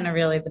gay men are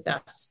really the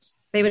best.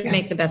 They would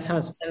make the best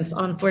husbands.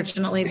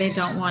 Unfortunately, they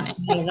don't want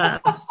any of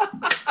us.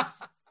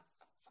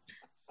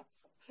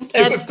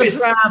 That's the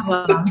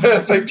problem. The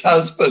perfect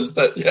husband,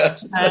 but yeah.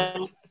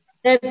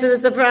 That's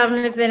the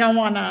problem is they don't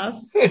want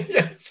us.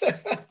 Yes.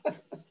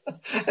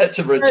 That's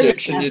a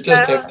rejection you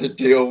just have to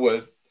deal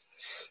with.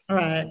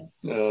 Right.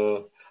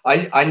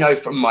 I know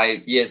from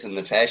my years in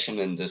the fashion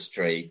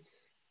industry,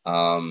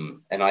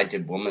 and I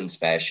did women's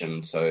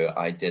fashion, so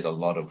I did a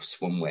lot of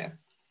swimwear.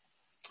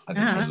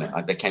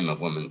 I became a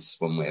women's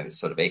swimwear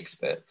sort of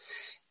expert,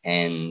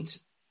 and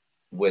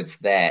with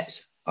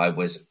that, I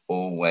was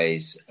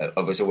always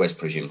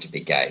presumed to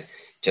be gay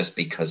just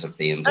because of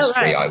the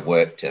industry I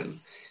worked in,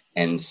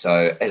 and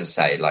so as I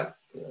say, like,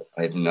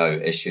 I have no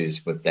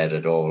issues with that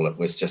at all. It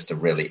was just a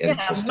really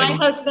interesting. My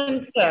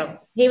husband too.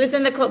 He was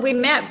in the club. We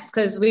met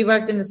because we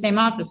worked in the same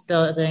office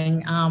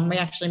building. We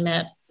actually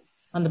met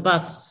on the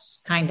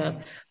bus, kind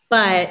of.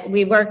 But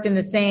we worked in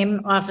the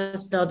same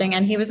office building,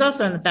 and he was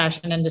also in the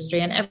fashion industry,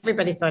 and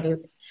everybody thought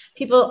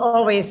people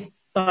always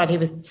thought he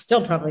would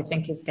still probably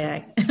think he's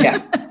gay.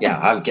 Yeah,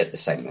 I would get the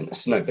same.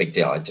 It's no big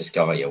deal. I just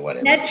go, yeah,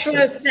 whatever.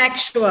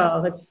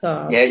 Metrosexual, it's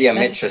called. Yeah,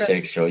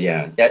 metrosexual,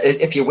 yeah.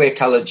 If you wear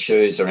coloured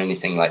shoes or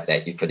anything like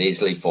that, you could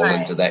easily fall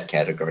into that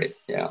category,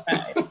 yeah.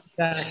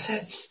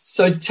 Right.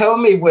 So tell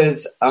me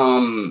with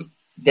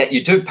that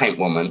you do paint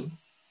women,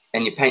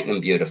 and you paint them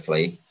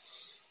beautifully.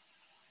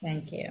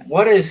 Thank you.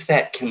 What is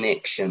that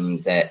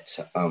connection that,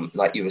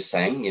 like you were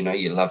saying, you know,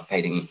 you love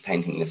painting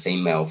the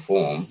female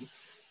form,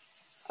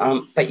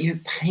 but you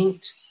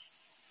paint,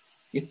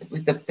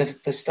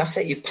 the stuff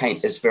that you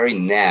paint is very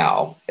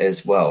now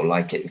as well,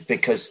 like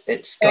because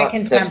it's got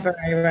very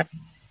contemporary, right?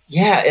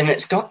 Yeah, and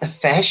it's got the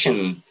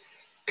fashion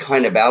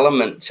kind of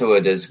element to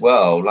it as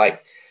well.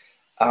 Like,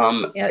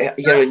 you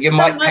know, you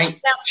might paint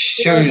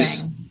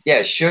shoes.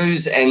 Yeah,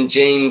 shoes and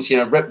jeans, you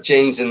know, ripped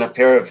jeans and a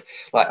pair of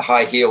like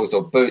high heels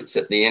or boots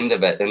at the end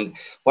of it. And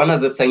one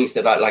of the things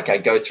that I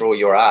go through all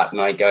your art and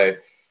I go,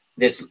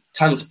 there's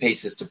tons of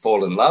pieces to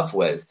fall in love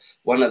with.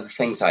 One of the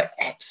things I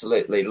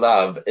absolutely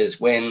love is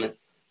when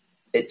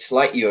it's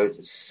like you're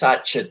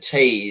such a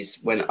tease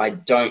when I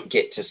don't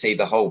get to see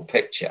the whole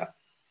picture.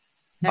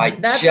 I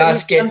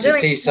just get to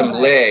see some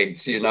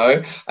legs, you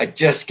know. I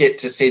just get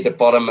to see the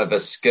bottom of a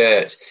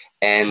skirt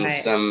and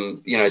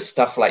some, you know,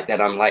 stuff like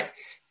that. I'm like,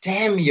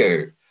 damn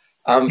you.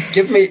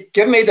 Give me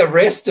the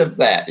rest of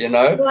that, you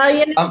know. Well,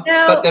 you know,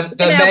 but the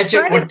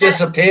magic would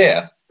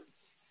disappear.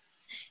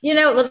 You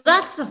know, well,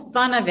 that's the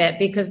fun of it,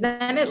 because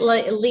then it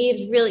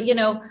leaves really, you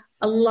know,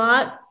 a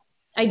lot.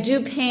 I do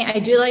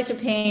like to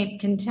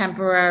paint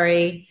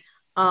contemporary,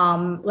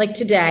 like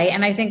today.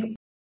 And I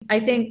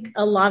think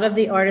a lot of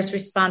the artist's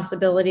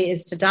responsibility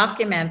is to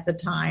document the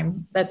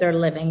time that they're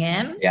living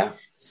in. Yeah.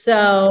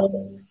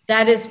 So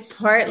that is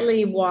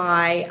partly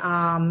why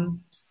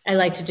I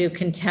like to do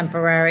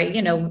contemporary.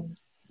 You know,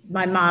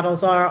 my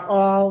models are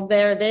all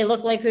there. They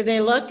look like who they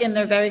look, and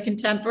they're very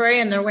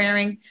contemporary, and they're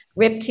wearing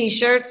ripped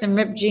T-shirts and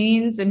ripped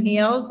jeans and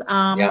heels.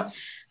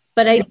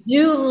 But I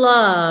do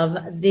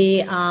love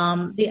the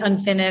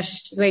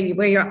unfinished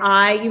where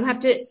you have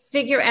to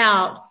figure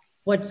out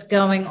what's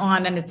going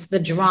on, and it's the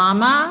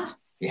drama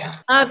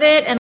of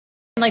it, and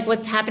like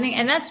what's happening.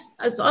 And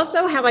it's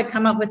also how I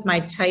come up with my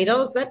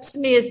titles. That to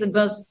me is the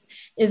most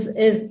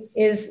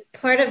is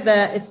part of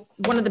it's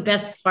one of the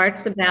best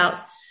parts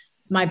about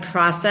my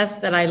process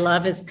that I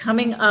love is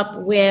coming up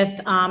with,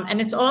 and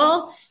it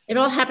all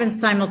happens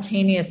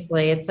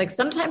simultaneously. It's like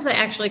sometimes I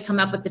actually come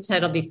up with the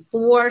title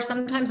before,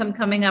 sometimes I'm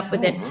coming up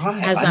with it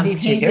as I'm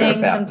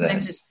painting,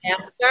 sometimes it's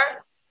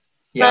after.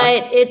 Yeah.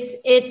 But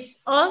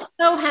it's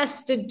also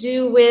has to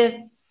do with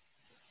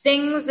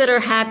things that are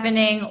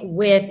happening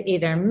with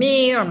either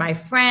me or my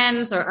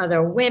friends or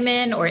other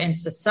women or in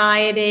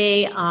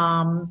society,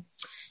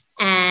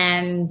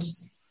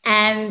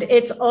 and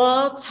it's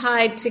all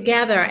tied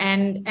together.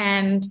 And,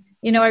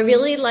 I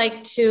really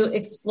like to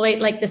exploit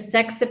like the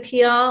sex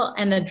appeal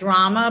and the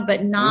drama,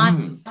 but not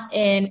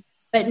and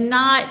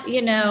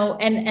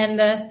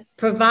the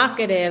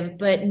provocative,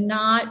 but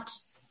not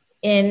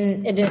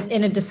in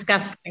a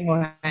disgusting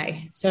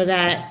way. So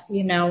that,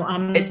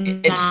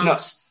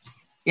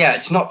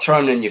 it's not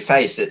thrown in your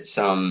face. It's,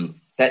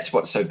 that's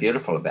what's so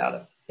beautiful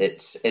about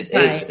it.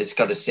 It's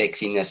got a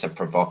sexiness, a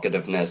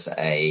provocativeness,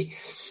 a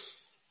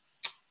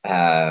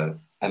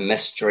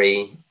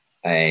mystery,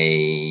 but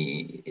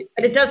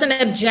it doesn't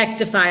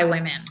objectify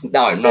women.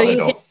 No, not at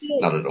all.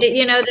 Not at all.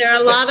 There are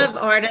a lot of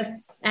artists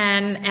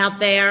out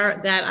there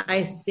that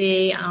I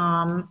see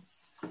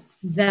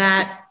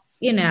that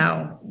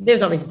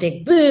there's always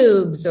big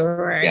boobs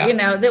or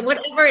that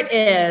whatever it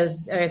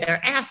is, or their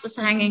ass is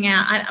hanging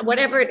out,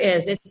 whatever it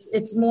is,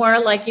 it's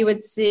more like you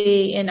would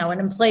see in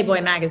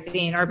Playboy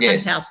magazine or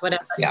Penthouse,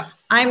 whatever. Yeah.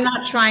 I'm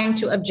not trying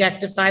to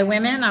objectify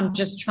women. I'm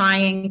just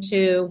trying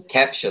to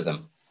capture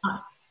them,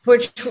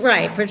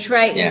 portray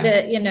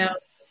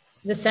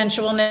the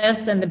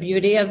sensualness and the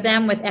beauty of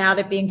them without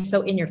it being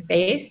so in your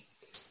face.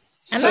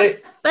 And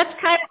that's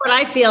kind of what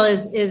I feel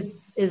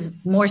is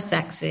more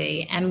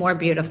sexy and more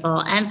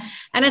beautiful. And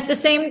at the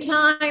same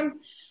time,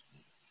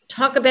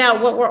 talk about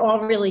what we're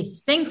all really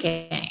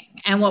thinking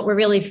and what we're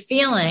really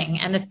feeling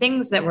and the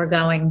things that we're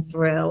going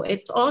through.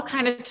 It's all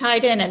kind of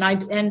tied in.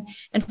 And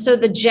so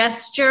the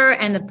gesture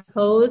and the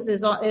pose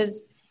is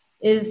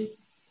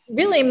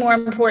really more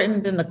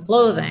important than the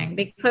clothing,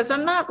 because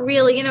I'm not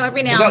really,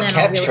 every now and then.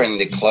 You're not capturing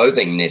the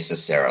clothing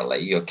necessarily.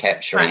 You're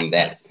capturing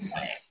that.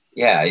 Right.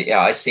 Yeah,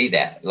 I see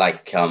that.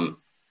 Like,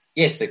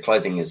 yes, the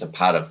clothing is a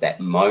part of that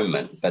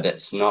moment, but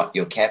it's not,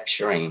 you're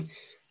capturing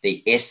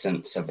the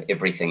essence of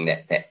everything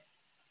that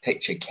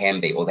picture can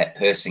be, or that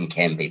person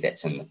can be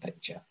that's in the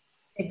picture.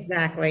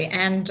 Exactly.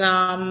 And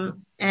the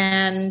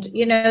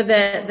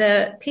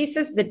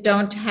pieces that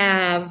don't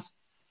have,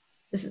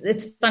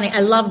 it's funny, I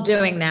love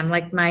doing them,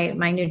 like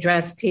my new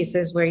dress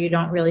pieces where you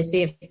don't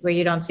see a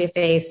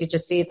face, you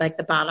just see like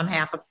the bottom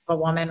half of a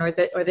woman or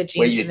the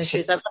jeans and the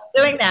shoes. I love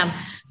doing them,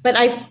 but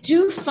I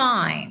do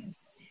find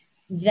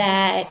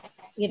that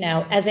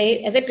as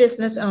a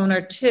business owner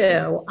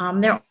too,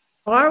 there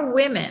are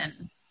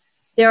women.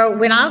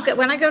 When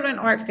I go to an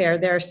art fair,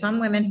 there are some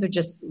women who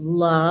just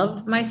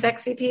love my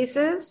sexy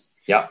pieces.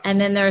 Yeah.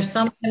 And then there are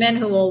some women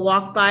who will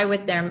walk by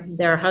with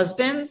their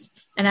husbands,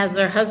 and as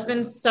their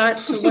husbands start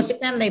to look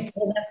at them, they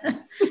pull them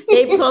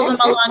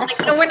along. Like,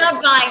 no, we're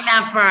not buying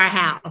that for our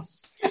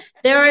house.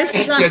 There are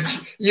some.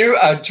 You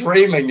are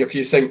dreaming if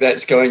you think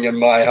that's going in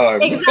my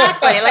home.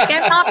 Exactly. Like,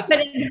 I'm not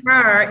putting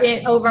her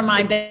over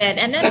my bed.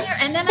 And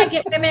then I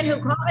get women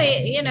who call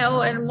me,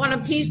 and want a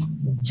piece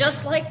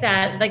just like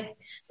that, like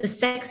the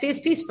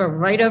sexiest piece for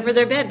right over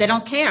their bed. They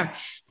don't care.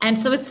 And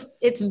so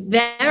it's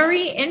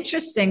very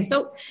interesting.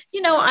 So,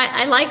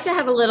 I like to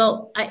have a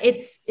little,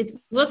 it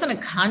wasn't a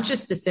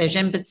conscious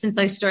decision, but since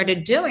I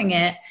started doing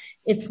it,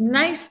 it's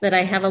nice that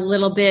I have a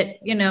little bit,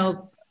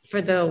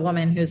 for the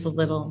woman who's a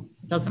little,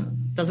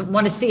 doesn't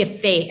want to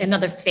see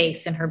another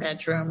face in her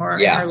bedroom or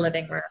in her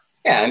living room.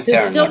 Yeah, and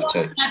fair still enough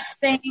wants that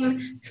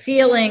same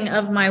feeling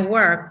of my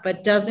work,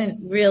 but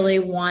doesn't really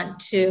want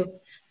to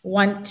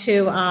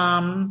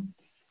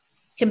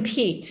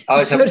compete. I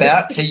was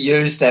about to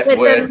use that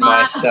word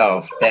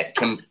myself, that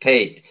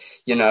compete,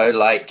 they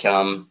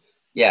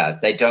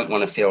don't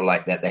want to feel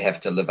like that. They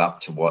have to live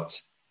up to what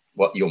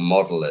your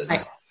model is.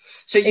 Right.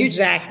 So you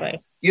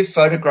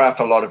photograph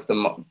a lot of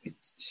them.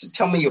 So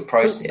tell me your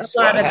process.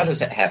 How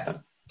does it happen?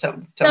 Tell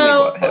me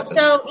what happens.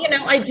 So,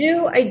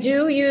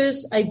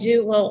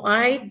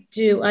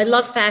 I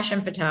love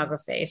fashion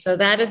photography. So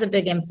that is a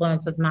big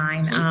influence of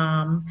mine.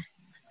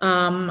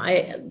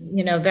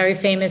 Mm-hmm. Very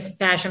famous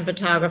fashion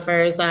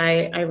photographers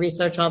I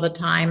research all the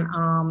time,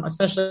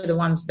 especially the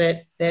ones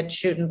that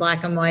shoot in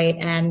black and white,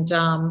 and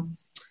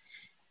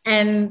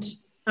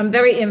I'm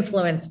very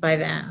influenced by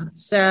them.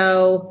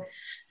 So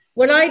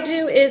what I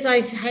do is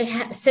I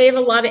save a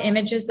lot of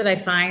images that I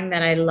find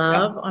that I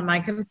love on my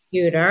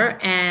computer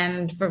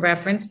and for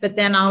reference, but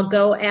then I'll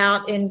go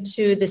out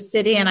into the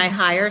city and I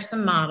hire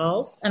some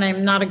models, and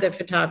I'm not a good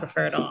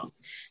photographer at all.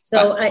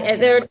 So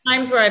there are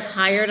times where I've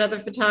hired other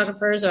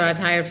photographers, or I've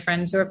hired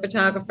friends who are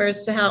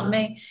photographers to help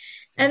me.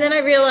 And then I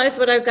realized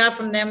what I got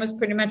from them was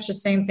pretty much the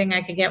same thing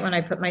I could get when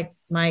I put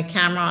my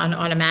camera on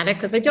automatic,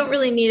 because I don't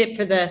really need it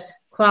for the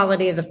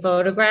quality of the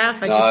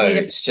photograph. I just need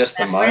it. It's just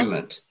the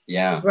moment.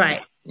 Yeah.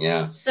 Right.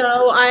 Yeah.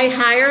 So I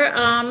hire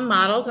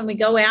models, and we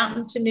go out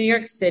into New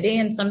York City,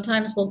 and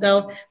sometimes we'll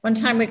go. One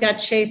time we got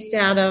chased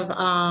out of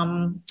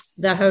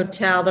the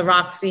hotel, the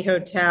Roxy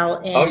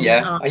Hotel.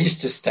 I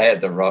used to stay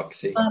at the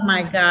Roxy. Oh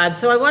my God.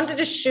 So I wanted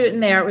to shoot in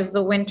there. It was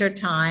the winter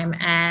time,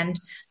 and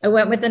I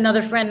went with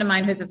another friend of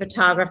mine who's a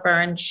photographer,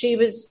 and she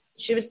was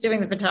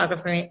doing the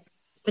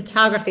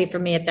photography for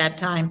me at that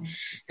time.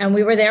 And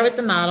we were there with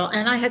the model,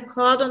 and I had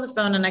called on the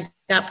phone and I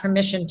got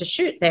permission to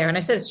shoot there. And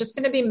I said, it's just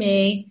going to be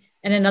me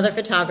and another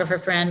photographer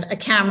friend, a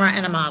camera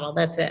and a model.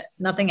 That's it.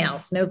 Nothing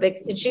else. No big.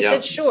 And she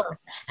said, sure.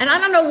 And I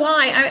don't know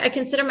why. I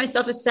consider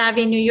myself a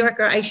savvy New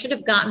Yorker. I should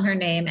have gotten her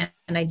name,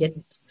 and I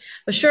didn't.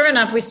 But sure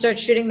enough, we start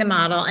shooting the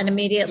model, and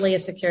immediately a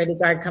security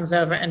guard comes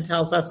over and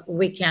tells us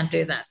we can't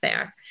do that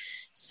there.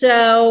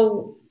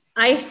 So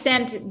I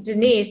sent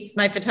Denise,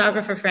 my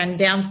photographer friend,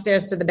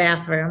 downstairs to the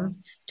bathroom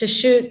to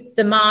shoot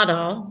the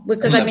model,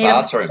 because I made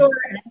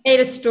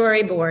a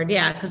storyboard.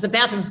 Yeah, because the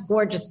bathroom's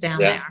gorgeous down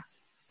there.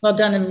 Well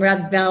done in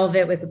red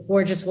velvet with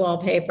gorgeous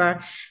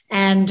wallpaper.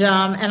 And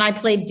I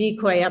played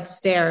decoy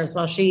upstairs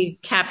while she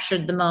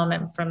captured the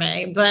moment for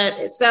me.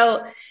 But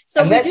so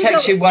and that's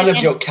actually one of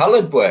your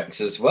colored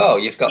works as well.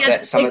 You've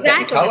got some of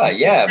that in color.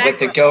 Yeah. Exactly. With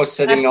the girl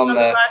sitting on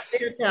the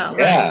hotel,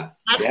 right?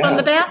 That's from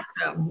the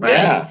bathroom. Right.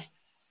 Yeah.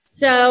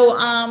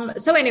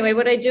 So anyway,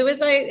 what I do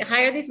is I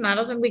hire these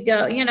models, and we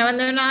go,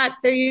 and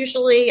they're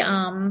usually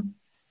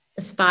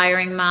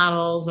aspiring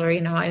models, or,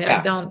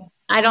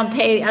 I don't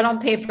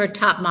pay for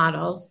top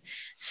models.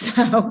 So,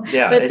 but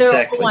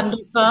they're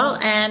wonderful.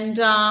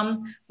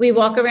 And we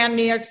walk around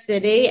New York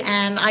City,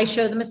 and I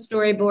show them a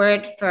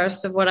storyboard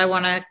first of what I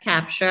want to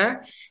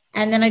capture.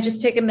 And then I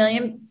just take a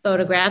million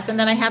photographs, and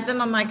then I have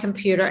them on my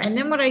computer. And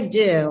then what I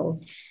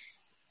do,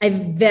 I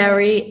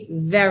very,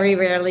 very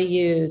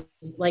rarely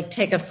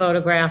take a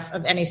photograph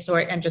of any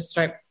sort and just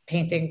start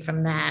painting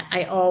from that.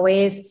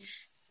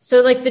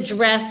 So like the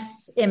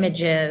dress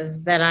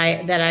images that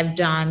I've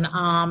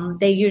done,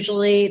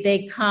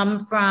 they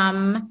come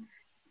from,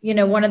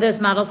 one of those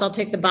models. I'll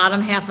take the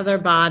bottom half of their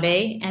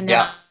body, and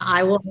then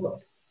I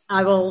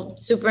will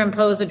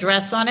superimpose a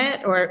dress on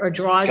it, or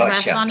draw a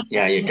dress on it.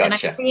 Yeah, you gotcha. And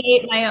I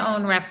create my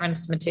own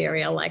reference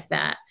material like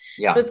that.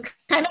 Yeah. So it's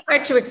kind of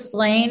hard to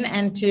explain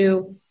and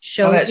to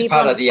show. Well, that's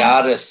part of the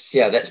artist.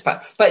 Yeah, that's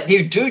part. But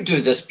you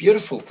do this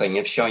beautiful thing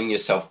of showing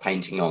yourself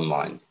painting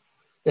online.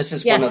 This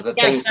is one of the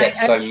things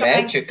that's so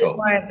magical.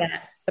 More of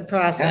that, the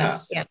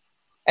process. Yeah.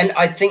 And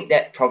I think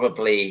that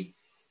probably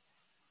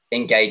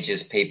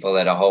engages people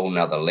at a whole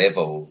nother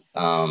level.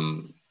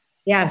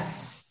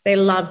 Yes, they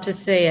love to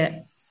see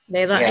it.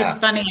 It's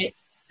funny.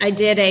 I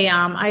did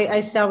I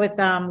sell with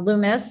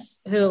Loomis,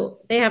 who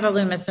they have a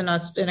Loomis in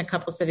a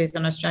couple cities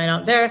in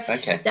Australia.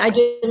 I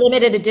do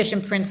limited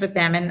edition prints with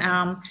them,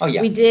 and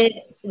we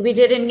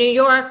did in New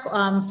York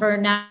for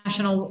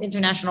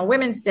International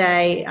Women's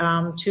Day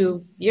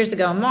 2 years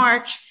ago in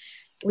March.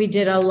 We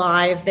did a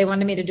live. They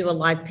wanted me to do a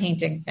live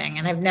painting thing,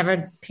 and I've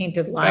never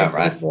painted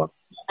live before.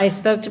 I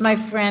spoke to my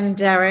friend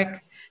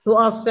Derek, who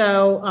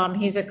also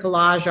he's a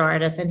collage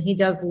artist, and he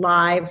does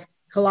live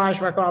collage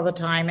work all the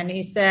time. And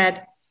I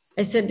said,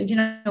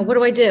 what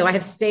do I do? I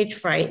have stage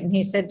fright. And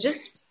he said,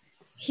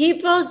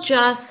 people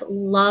just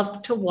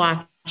love to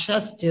watch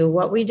us do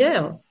what we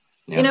do.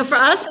 Yeah. For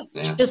us,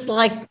 it's just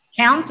like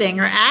counting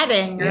or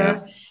adding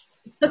or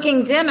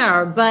cooking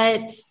dinner.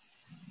 But,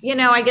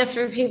 I guess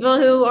for people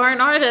who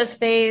aren't artists,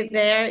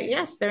 they're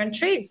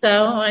intrigued.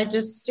 So I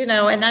just,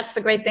 and that's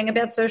the great thing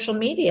about social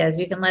media, is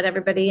you can let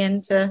everybody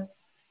in to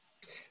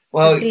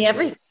see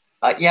everything.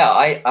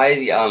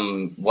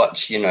 I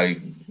watch,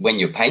 when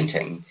you're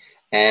painting,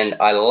 and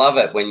I love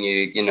it when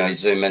you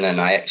zoom in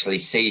and I actually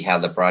see how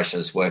the brush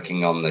is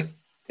working on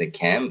the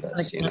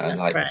canvas,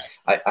 right.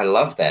 I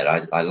love that.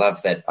 I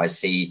love that I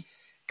see,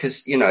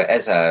 because,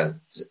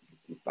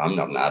 I'm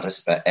not an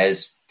artist, but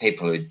as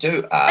people who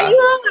do art.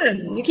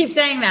 You keep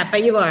saying that,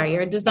 but you are.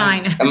 You're a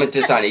designer. I'm a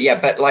designer,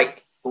 but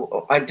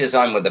I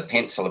design with a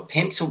pencil. A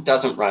pencil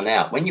doesn't run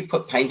out. When you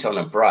put paint on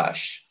a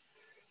brush,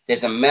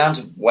 there's an amount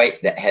of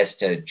weight that has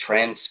to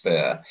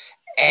transfer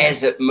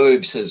as it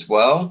moves as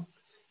well.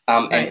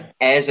 And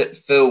as it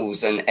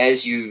fills and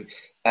as you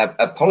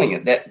are pulling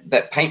it,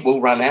 that paint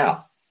will run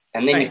out.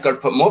 And then you've got to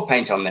put more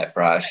paint on that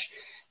brush.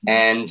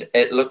 And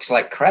it looks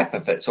like crap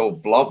if it's all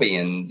blobby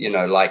and,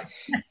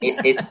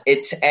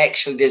 it's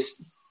actually,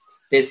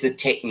 there's the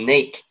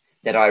technique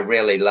that I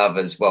really love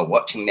as well,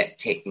 watching that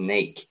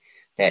technique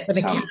that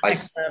because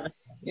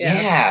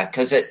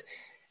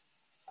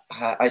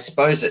I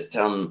suppose it, I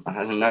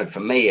don't know,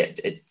 for me,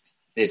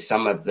 there's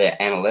some of the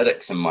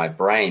analytics in my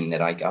brain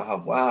that I go,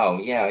 oh, wow,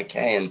 yeah,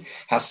 okay, and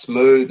how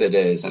smooth it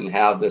is and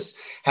how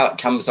it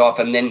comes off.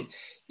 And then,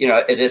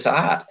 it is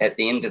art. At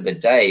the end of the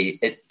day,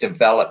 it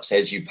develops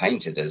as you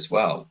paint it as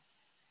well.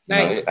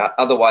 Right.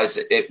 Otherwise,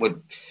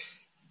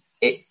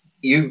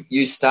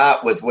 you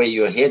start with where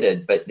you're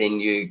headed, but then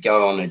you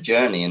go on a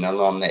journey, and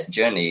along that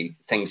journey,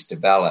 things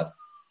develop.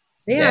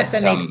 Yes,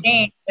 and they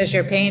change as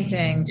you're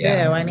painting too.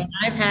 Yeah. I mean,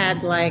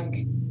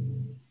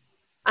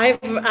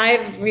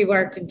 I've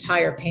reworked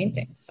entire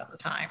paintings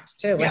sometimes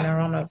too when they're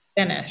almost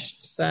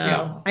finished.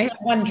 So I have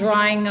one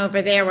drawing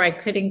over there where I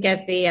couldn't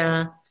get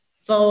the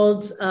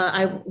folds.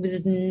 I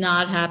was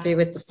not happy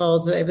with the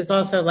folds. It was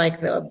also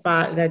like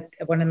the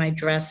one of my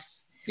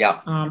dress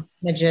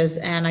images,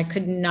 and I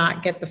could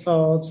not get the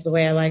folds the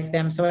way I like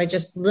them. So I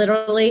just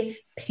literally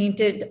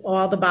painted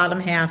all the bottom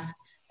half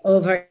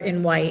over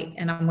in white,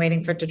 and I'm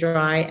waiting for it to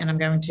dry, and I'm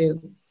going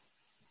to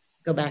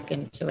go back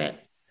into it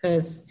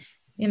because,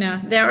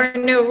 there are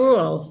no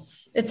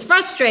rules. It's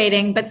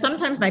frustrating, but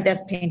sometimes my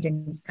best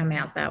paintings come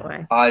out that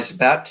way. I was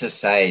about to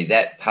say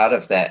that part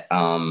of that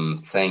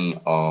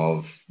thing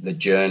of the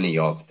journey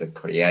of the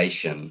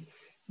creation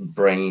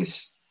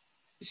brings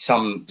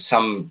some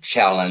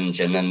challenge,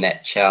 and in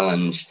that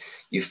challenge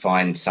you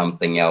find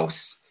something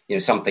else,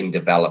 something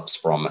develops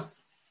from it.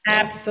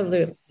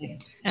 Absolutely.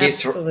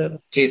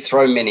 Do you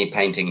throw many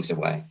paintings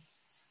away?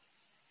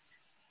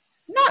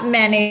 Not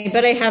many,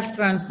 but I have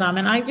thrown some,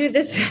 and I do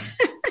this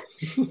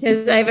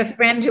because I have a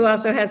friend who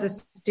also has a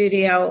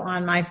studio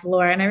on my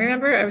floor, and I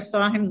remember I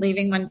saw him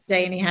leaving one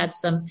day, and he had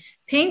some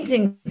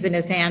paintings in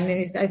his hand,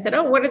 and I said,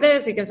 "Oh, what are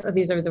those?" He goes, "Oh,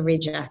 these are the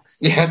rejects."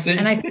 Yeah.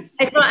 And I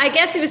thought, I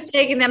guess he was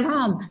taking them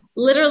home.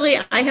 Literally,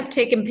 I have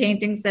taken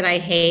paintings that I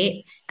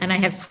hate, and I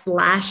have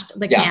slashed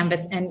the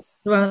canvas and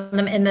thrown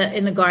them in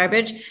the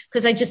garbage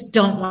because I just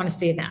don't want to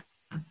see them.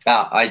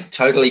 I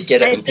totally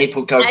get it. And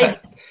people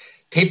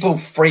people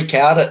freak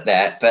out at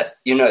that, but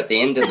at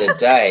the end of the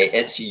day,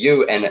 it's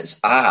you and it's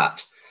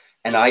art.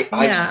 And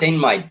I've seen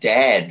my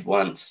dad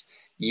once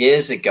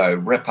years ago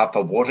rip up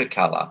a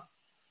watercolor,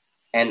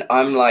 and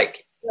I'm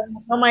like,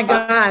 oh my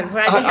God.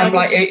 I'm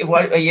like,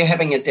 are you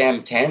having a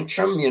damn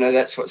tantrum?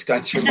 That's what's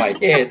going through my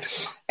head.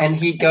 And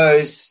he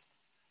goes,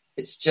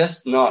 it's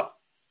just not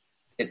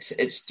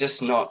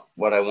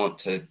what I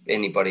want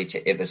anybody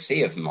to ever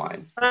see of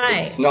mine.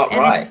 Right. It's not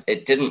right.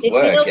 It didn't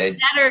work. It feels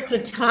better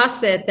to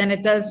toss it than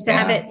it does to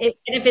have it. And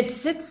if it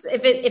sits,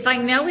 if I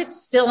know it's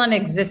still in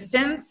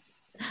existence,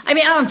 I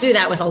mean, I don't do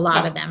that with a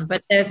lot of them,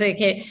 but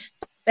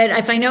but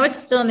if I know it's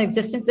still in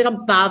existence,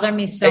 it'll bother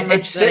me so much.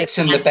 It sits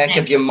in the back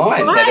of your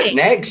mind that it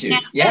nags you.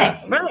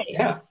 Yeah. Right.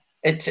 Yeah.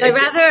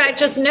 I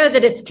just know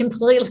that it's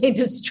completely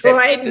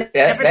destroyed and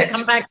never to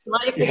come back to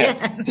life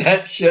again.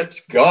 That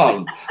shit's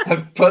gone.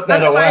 Put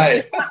that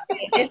away.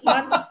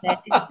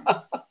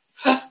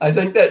 I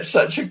think that's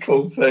such a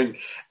cool thing.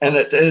 And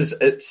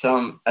it's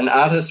an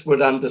artist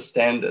would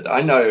understand it.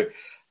 I know,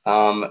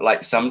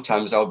 like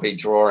sometimes I'll be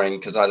drawing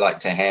because I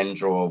like to hand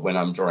draw when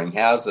I'm drawing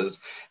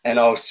houses, and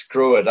I'll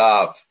screw it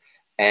up,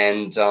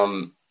 and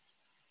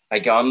I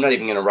go, I'm not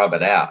even going to rub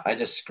it out. I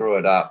just screw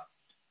it up,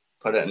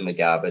 put it in the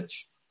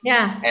garbage.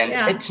 Yeah. And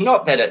it's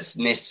not that it's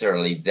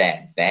necessarily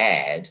that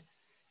bad.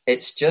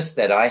 It's just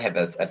that I have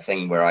a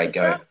thing where I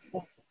go,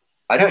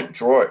 I don't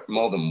draw it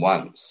more than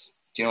once.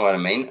 Do you know what I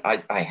mean?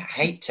 I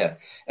hate to,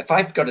 if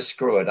I've got to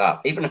screw it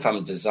up, even if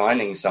I'm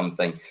designing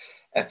something,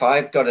 if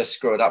I've got to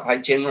screw it up, I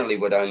generally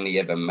would only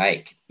ever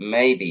make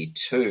maybe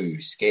 2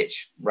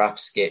 rough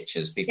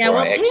sketches before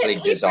I actually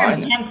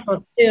design it.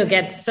 Pencil too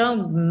gets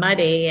so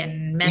muddy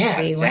and messy. Yeah,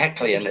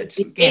 exactly. And it's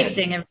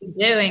erasing and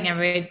redoing and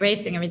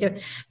erasing and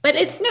redoing. But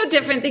it's no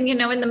different than, in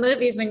the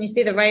movies when you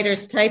see the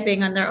writers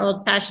typing on their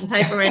old-fashioned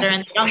typewriter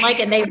and they don't like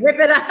it and they rip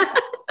it up.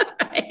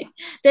 Right?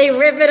 They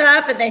rip it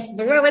up and they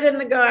throw it in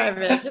the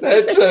garbage.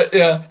 That's it,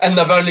 yeah. And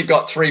they've only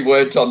got 3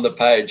 words on the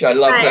page. I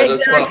love that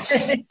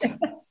exactly. As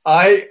well.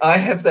 I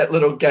have that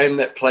little game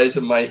that plays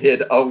in my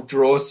head. I'll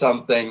draw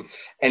something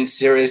and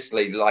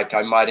seriously, like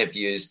I might have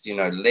used,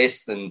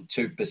 less than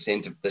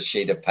 2% of the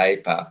sheet of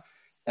paper.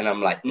 And I'm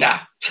like, nah,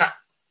 chuck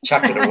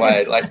it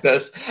away like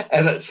this.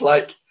 And it's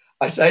like,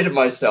 I say to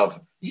myself,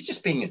 you're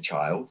just being a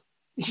child.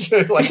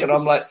 And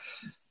I'm like,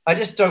 I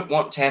just don't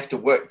want to have to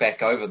work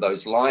back over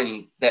those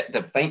lines, that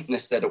the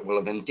faintness that it will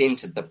have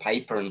indented the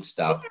paper and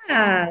stuff.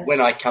 Yes.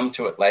 When I come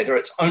to it later,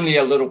 it's only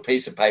a little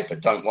piece of paper.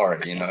 Don't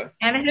worry,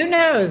 And who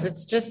knows?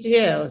 It's just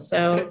you.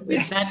 So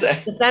if that's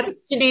what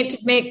you need to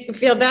make you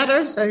feel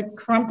better, so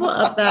crumple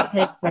up that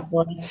paper.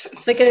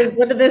 It's like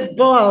what are those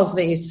balls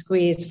that you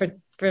squeeze for?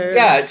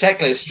 Yeah,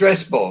 exactly. A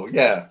stress ball.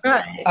 Yeah.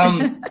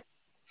 Right.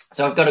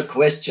 So I've got a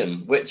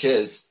question, which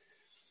is,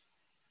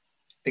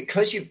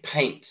 because you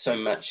paint so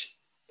much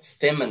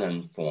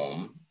feminine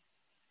form,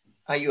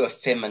 are you a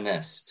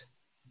feminist?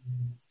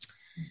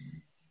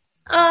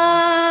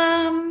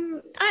 I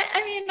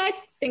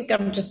think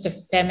I'm just a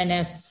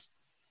feminist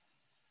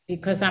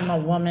because I'm a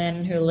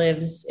woman who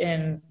lives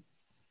in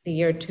the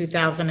year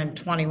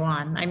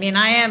 2021. I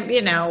am,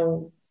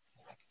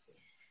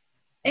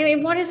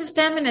 what is a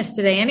feminist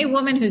today? Any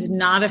woman who's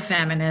not a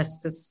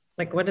feminist is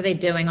like, what are they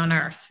doing on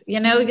earth?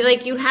 You have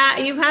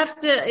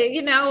to,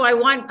 I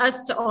want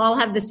us to all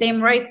have the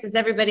same rights as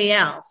everybody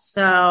else.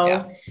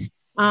 So,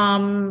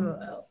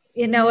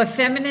 a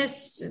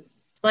feminist,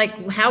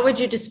 Like, how would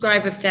you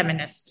describe a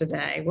feminist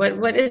today?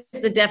 What is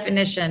the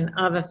definition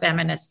of a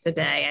feminist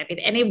today? I mean,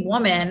 any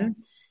woman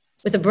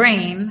with a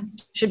brain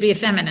should be a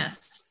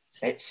feminist.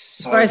 It's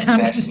so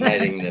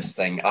fascinating, this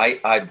thing.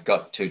 I've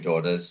got 2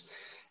 daughters,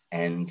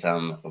 and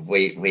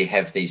we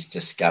have these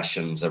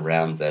discussions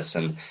around this,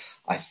 and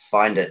I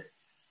find it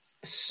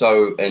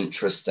so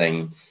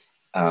interesting.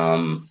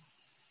 And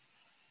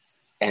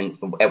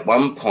at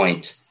one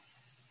point,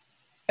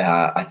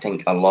 I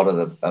think a lot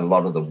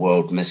of the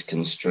world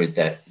misconstrued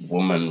that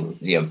woman,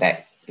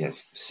 back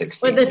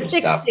 60s or the and 60s.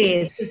 stuff.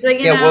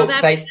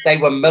 So, they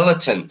were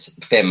militant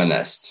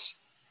feminists.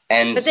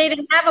 But they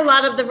didn't have a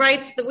lot of the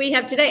rights that we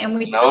have today, and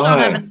we still don't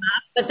have enough.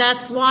 But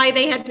that's why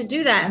they had to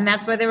do that, and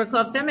that's why they were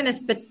called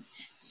feminists. But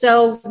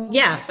so,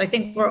 yes, I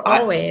think we're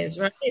always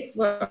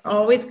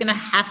going to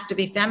have to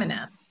be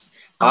feminists.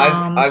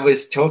 I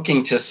was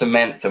talking to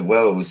Samantha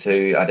Wills,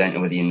 who I don't know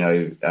whether you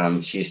know.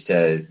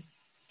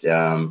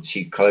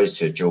 She closed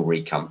her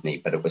jewelry company,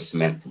 but it was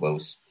Samantha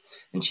Wills,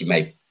 and she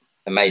made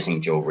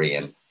amazing jewelry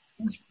and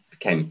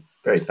became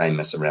very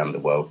famous around the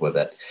world with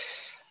it.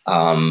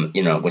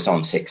 It was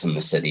on Sex and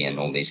the City and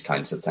all these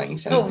kinds of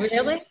things. And, oh,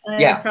 really?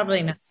 Yeah.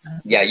 Probably not.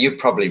 Yeah, you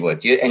probably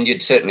would.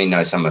 You'd certainly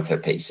know some of her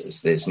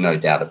pieces. There's no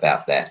doubt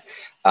about that.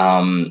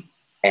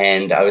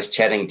 And I was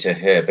chatting to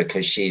her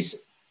because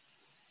she's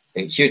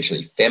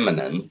hugely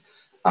feminine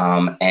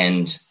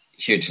and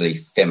hugely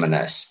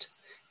feminist.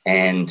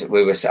 And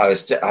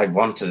I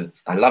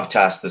love to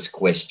ask this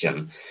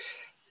question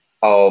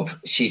of,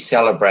 she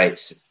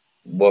celebrates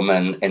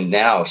woman, and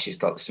now she's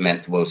got the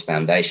Samantha Wills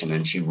Foundation,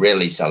 and she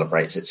really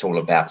celebrates. It's all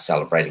about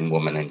celebrating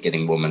women and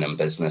getting women in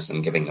business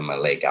and giving them a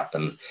leg up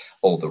and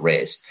all the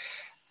rest.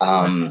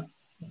 And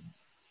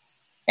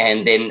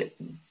then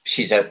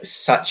she's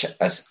such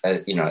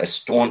a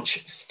staunch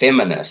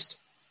feminist,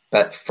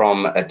 but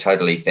from a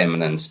totally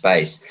feminine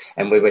space.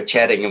 And we were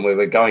chatting and we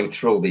were going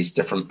through all these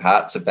different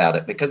parts about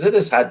it, because it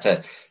is hard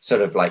to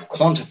sort of like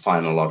quantify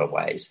in a lot of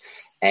ways.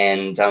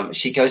 And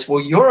she goes, well,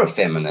 you're a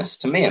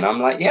feminist to me. And I'm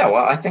like, yeah,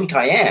 well, I think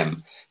I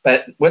am.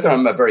 But whether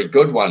I'm a very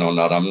good one or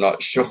not, I'm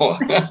not sure.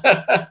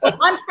 Well,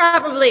 I'm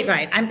probably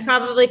right. I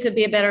probably could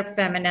be a better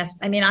feminist.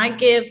 I mean, I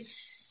give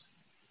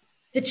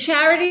the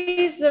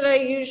charities that I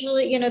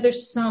usually,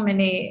 there's so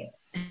many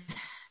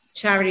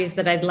charities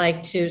that I'd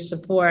like to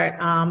support.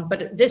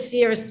 But this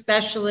year,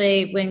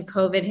 especially when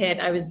COVID hit,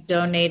 I was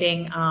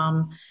donating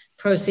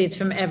proceeds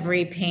from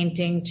every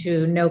painting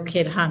to No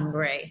Kid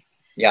Hungry.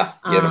 Yeah,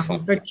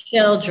 beautiful. For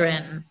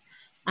children,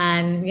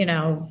 and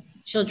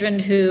children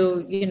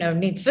who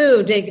need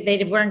food.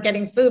 They weren't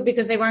getting food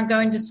because they weren't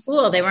going to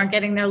school. They weren't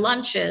getting their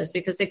lunches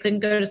because they couldn't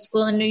go to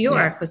school in New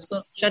York. The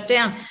school shut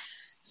down.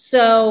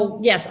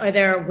 So yes, are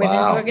there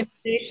women's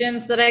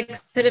organizations that I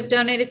could have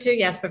donated to?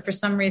 Yes, but for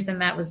some reason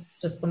that was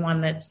just the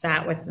one that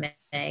sat with me.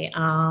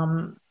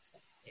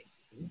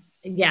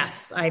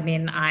 Yes, I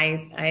mean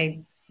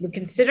I would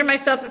consider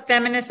myself a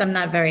feminist. I'm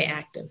not very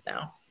active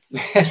though.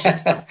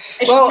 I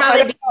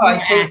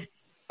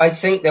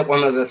think that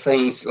one of the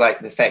things, like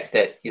the fact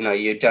that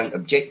you don't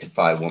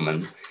objectify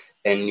women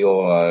in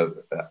your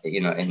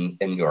in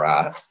your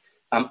art,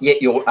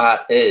 yet your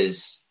art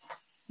is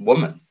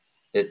woman.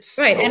 It's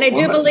right, and I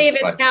do believe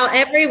it's how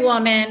every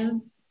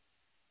woman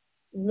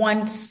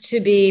wants to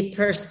be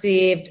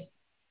perceived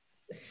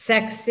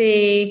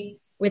sexy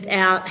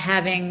without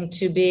having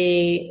to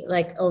be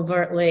like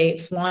overtly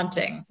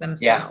flaunting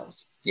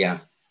themselves. Yeah.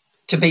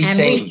 To be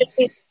seen.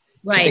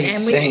 Right,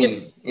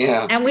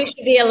 and we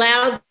should be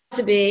allowed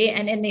to be,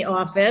 and in the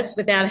office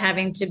without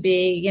having to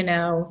be,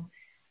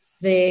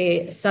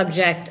 the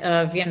subject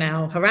of,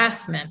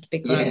 harassment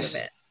because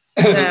of it.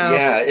 So,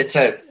 yeah,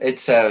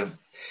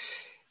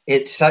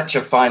 it's such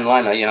a fine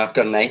line. I've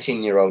got an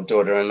 18-year-old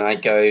daughter, and I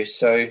go,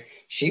 so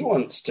she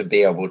wants to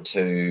be able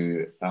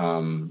to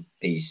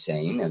be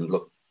seen and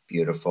look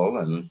beautiful,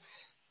 and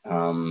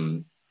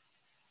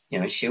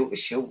she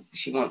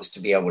wants to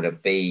be able to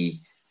be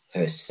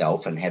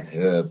herself and have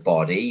her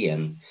body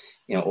and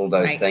all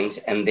those things.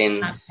 And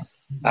then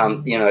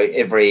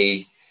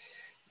every,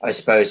 I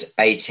suppose,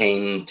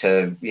 18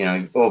 to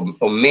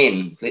or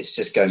men, let's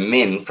just go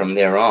men from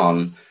there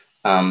on,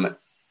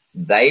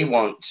 they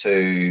want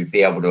to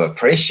be able to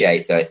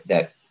appreciate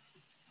that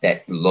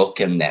look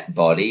and that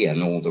body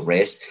and all the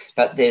rest.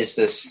 But there's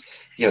this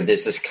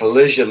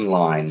collision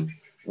line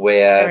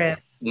where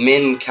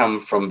men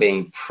come from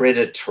being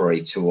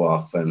predatory too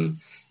often,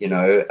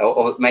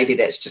 or maybe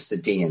that's just the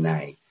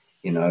DNA,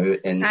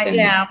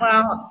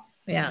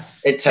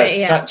 yes. It's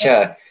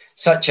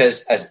such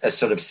a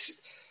sort of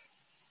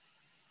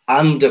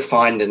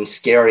undefined and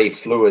scary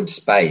fluid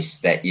space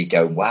that you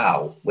go,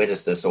 wow, where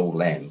does this all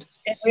land?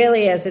 It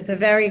really is. It's a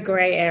very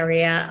gray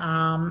area.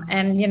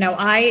 And,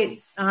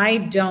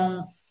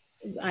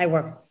 I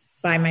work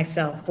by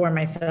myself, for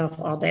myself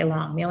all day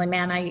long. The only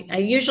man I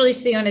usually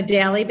see on a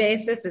daily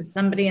basis is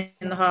somebody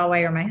in the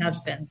hallway or my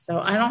husband. So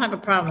I don't have a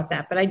problem with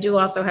that. But I do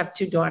also have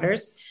 2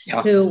 daughters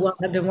who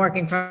have been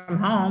working from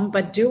home,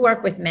 but do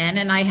work with men.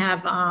 And I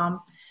have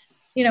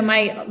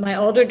my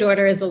older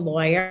daughter is a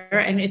lawyer,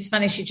 and it's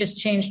funny. She just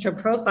changed her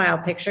profile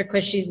picture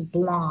because she's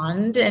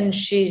blonde and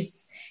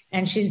she's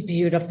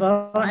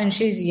beautiful and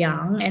she's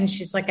young, and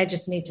she's like, I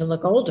just need to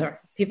look older.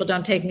 People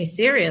don't take me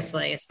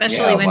seriously,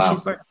 especially when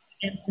she's working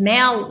with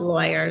male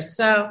lawyers.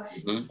 So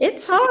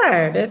it's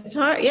hard. It's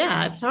hard.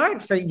 Yeah, it's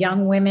hard for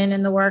young women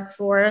in the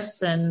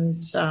workforce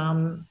and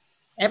older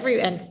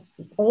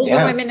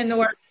women in the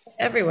workforce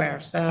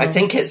everywhere. So I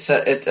think it's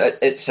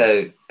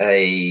a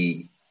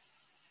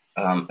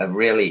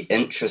really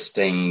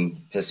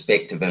interesting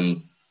perspective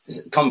and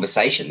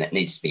conversation that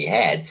needs to be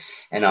had.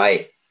 And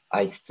I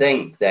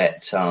think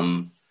that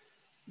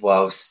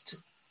whilst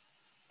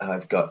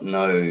I've got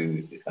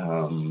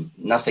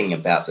nothing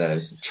about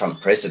the Trump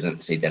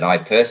presidency that I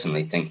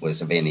personally think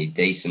was of any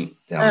decent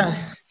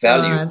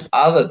value,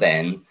 other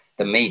than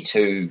the Me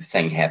Too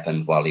thing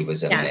happened while he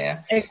was in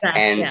there. Exactly,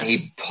 and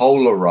he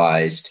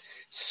polarized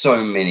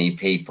so many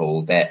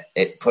people that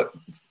it put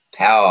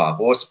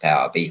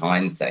horsepower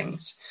behind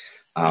things.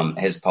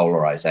 His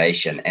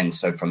polarization. And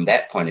so from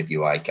that point of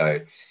view, I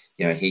go,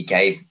 he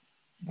gave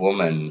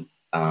women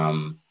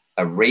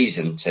a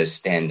reason to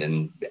stand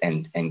and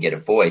get a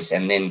voice.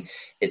 And then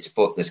it's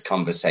brought this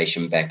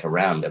conversation back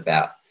around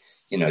about,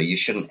 you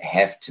shouldn't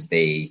have to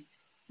be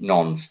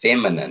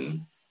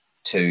non-feminine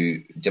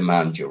to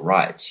demand your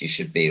rights. You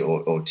should be,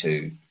 or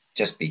to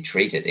just be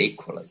treated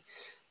equally.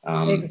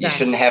 Exactly. You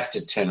shouldn't have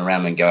to turn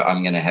around and go,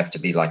 I'm going to have to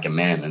be like a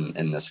man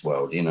in this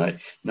world. No,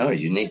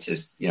 you need to,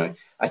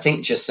 I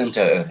think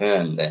Jacinda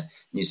Ardern, the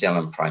New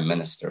Zealand Prime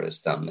Minister, has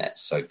done that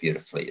so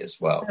beautifully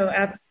as well. Oh,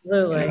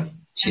 absolutely.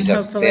 She's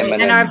a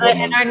feminine woman.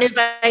 And our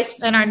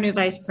new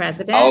vice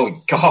president.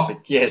 Oh God,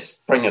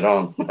 yes, bring it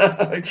on,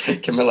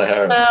 Kamala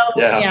Harris.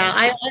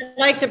 I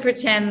like to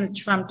pretend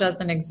Trump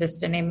doesn't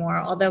exist anymore,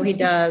 although he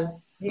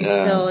does. He's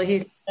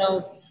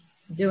still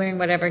doing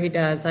whatever he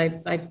does. I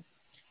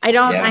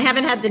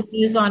haven't had the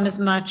news on as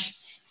much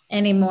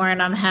anymore,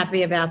 and I'm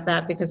happy about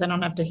that because I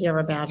don't have to hear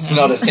about him. It's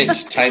not as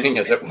entertaining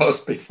as it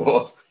was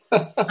before.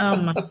 Oh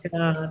my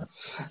God.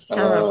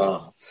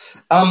 Terrible.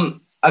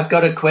 I've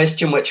got a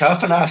question which I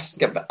often ask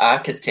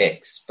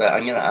architects, but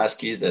I'm going to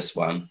ask you this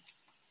one.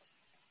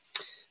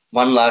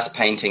 One last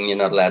painting, you're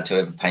not allowed to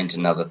ever paint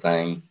another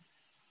thing.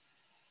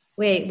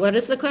 Wait, what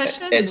is the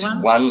question? It's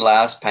one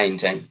last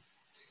painting.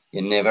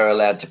 You're never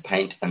allowed to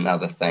paint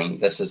another thing.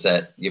 This is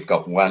it. You've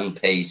got one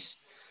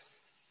piece.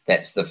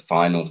 That's the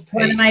final piece.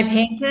 What am I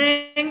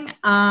painting?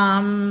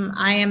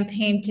 I am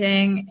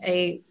painting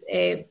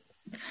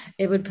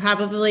it would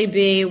probably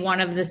be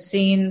one of the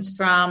scenes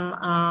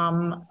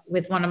from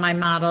with one of my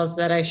models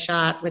that I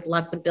shot with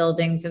lots of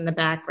buildings in the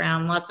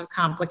background, lots of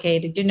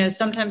complicated.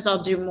 Sometimes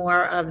I'll do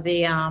more of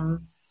the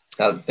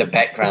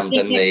background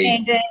than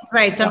the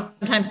right.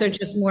 Sometimes they're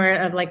just more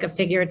of like a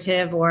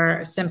figurative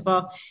or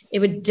simple. It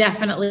would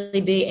definitely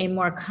be a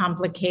more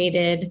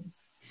complicated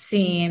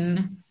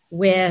scene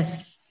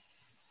with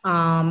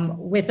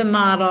a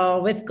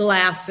model with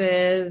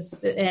glasses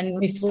and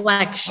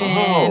reflection.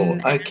 Oh,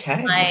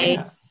 okay.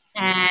 Light,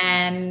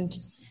 and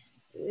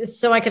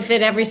so I could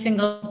fit every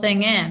single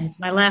thing in.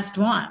 It's my last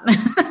one.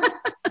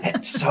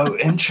 That's so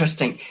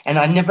interesting. And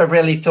I never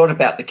really thought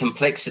about the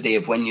complexity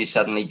of when you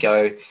suddenly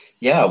go,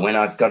 when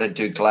I've got to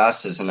do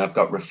glasses and I've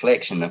got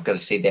reflection, I've got to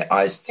see their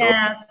eyes through.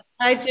 Yes,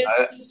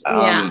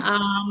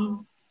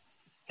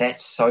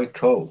 That's so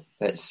cool.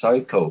 That's so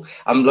cool.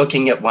 I'm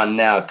looking at one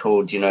now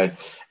called,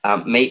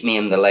 Meet Me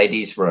in the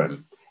Ladies'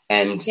 Room.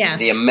 And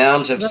the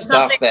amount of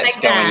stuff that's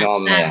like going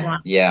on there. One.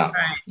 Yeah.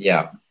 Right.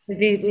 Yeah.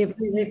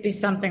 It'd be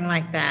something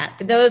like that.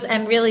 Those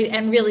and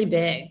really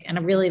big and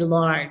a really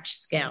large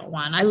scale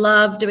one. I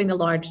love doing the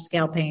large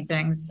scale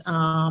paintings.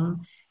 That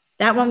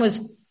one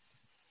was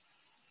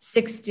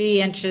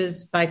 60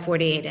 inches by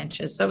 48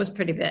 inches. So it was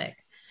pretty big.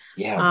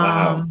 Yeah.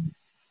 Wow.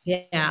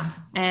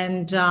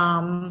 And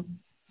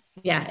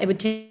it would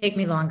take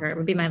me longer. It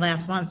would be my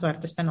last one, so I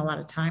have to spend a lot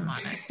of time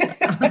on it. So.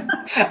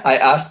 I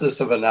asked this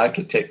of an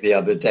architect the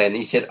other day, and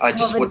he said, "I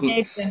just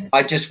wouldn't do it."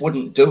 I just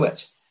wouldn't do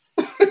it.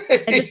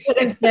 He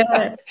said,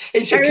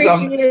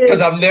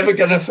 "Because I'm never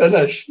going to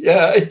finish."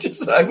 Yeah,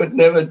 I would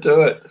never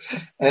do it.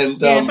 And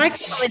if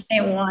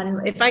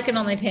I could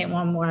only paint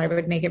one more, I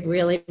would make it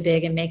really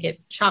big and make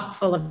it chock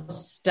full of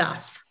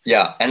stuff.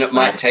 Yeah, and it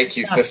might take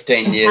you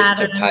 15 years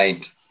to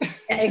paint.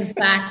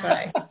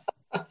 Exactly.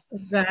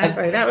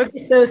 Exactly. That would be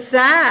so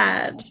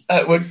sad.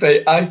 It would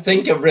be. I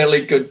think a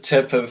really good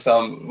tip of,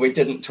 we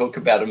didn't talk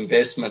about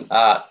investment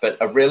art, but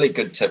a really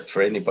good tip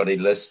for anybody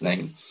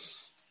listening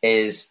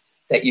is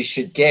that you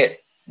should get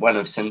one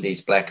of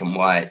Cindy's black and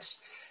whites.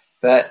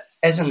 But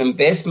as an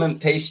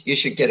investment piece, you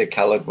should get a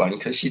coloured one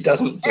because she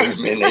doesn't do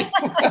many.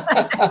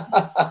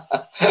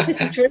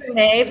 It's true,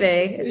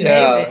 maybe.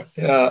 Yeah.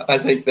 I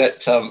think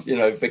that,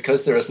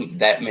 because there isn't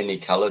that many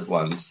coloured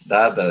ones,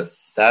 they're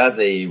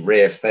the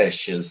rare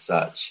fish as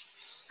such.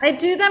 I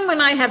do them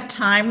when I have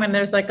time, when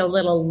there's like a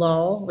little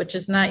lull, which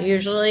is not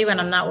usually when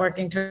I'm not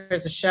working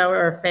towards a show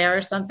or a fair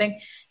or something.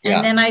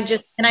 And then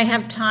I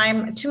have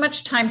too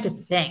much time to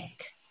think.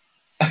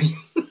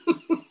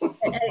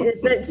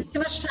 it's too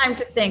much time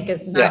to think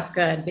is not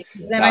good,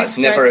 because then it's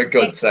never a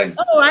good thing.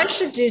 Oh, I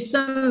should do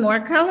some more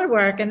color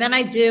work, and then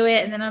I do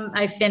it, and then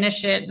I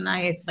finish it, and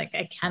I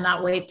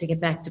cannot wait to get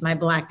back to my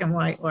black and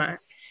white work.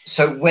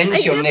 So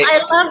when's your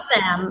next? I love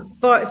them,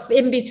 but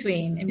in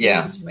between.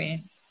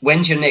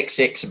 When's your next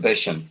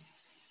exhibition?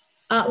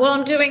 Well,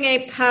 I'm doing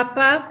a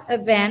pop-up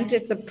event.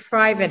 It's a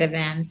private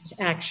event,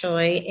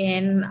 actually,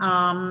 in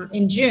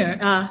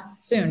June,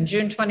 soon,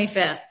 June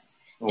 25th.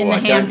 Oh, I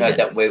don't know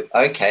that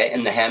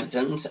in the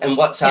Hamptons. And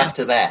what's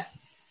after that?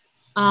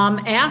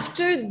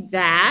 After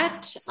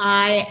that,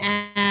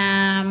 I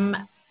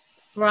am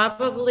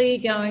probably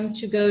going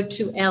to go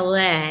to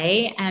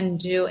LA and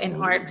do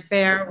an art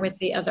fair with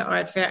the other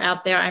art fair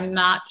out there. I'm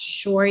not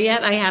sure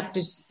yet. I have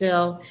to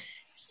still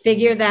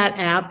figure that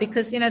out,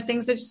 because,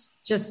 things are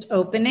just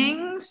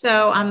opening.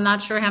 So I'm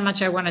not sure how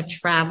much I want to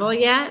travel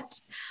yet.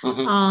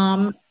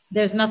 Mm-hmm.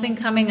 There's nothing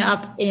coming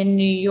up in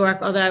New York,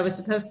 although I was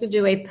supposed to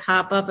do a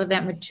pop-up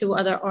event with 2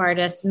 other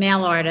artists,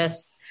 male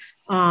artists.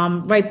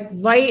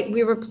 Right.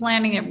 We were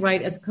planning it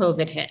right as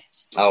COVID hit.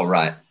 Oh,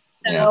 right.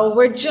 So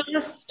we're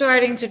just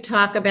starting to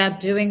talk about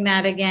doing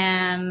that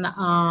again.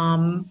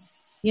 I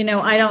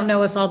don't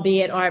know if I'll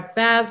be at Art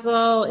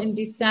Basel in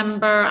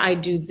December. I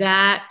do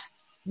that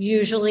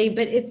usually,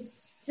 but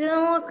it's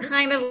still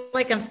kind of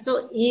like I'm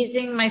still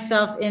easing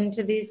myself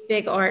into these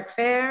big art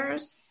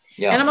fairs.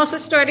 Yeah. And I'm also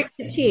starting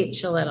to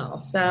teach a little.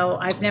 So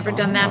I've never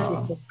done that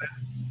before.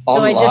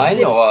 Online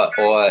so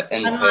or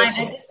in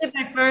person? I just did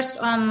my first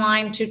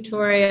online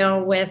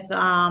tutorial with,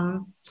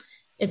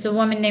 it's a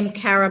woman named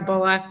Cara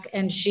Bullock,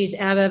 and she's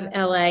out of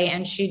LA,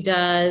 and she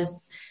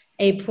does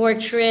a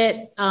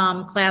portrait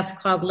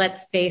class called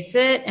Let's Face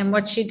It. And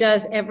what she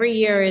does every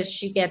year is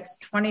she gets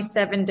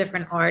 27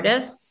 different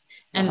artists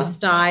and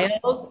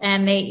styles,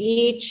 and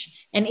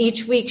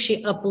each week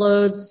she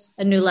uploads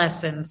a new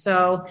lesson.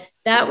 So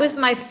that was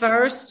my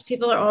first.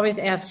 People are always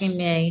asking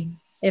me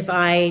if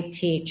I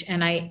teach,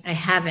 and I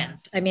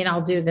haven't. I mean,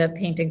 I'll do the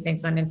painting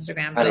things on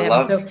Instagram. But I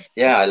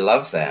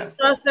love that.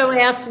 She also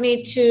asked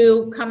me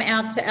to come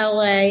out to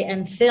LA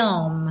and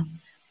film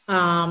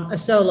a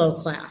solo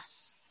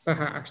class for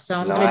her. So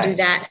I'm going to do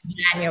that in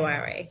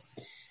January.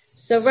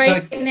 So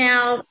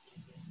now,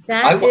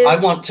 I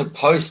want to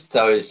post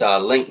those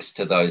links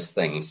to those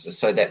things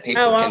so that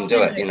people can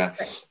do it,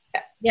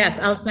 Yes,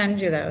 I'll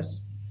send you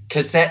those.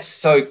 Because that's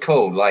so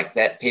cool, like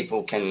that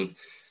people can,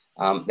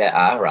 that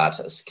are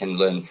artists can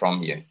learn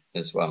from you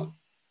as well.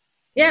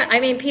 Yeah, I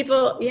mean,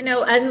 people,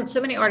 and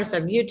so many artists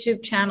have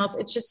YouTube channels.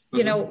 It's just,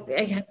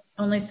 I have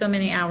only so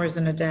many hours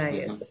in a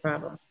day is the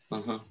problem.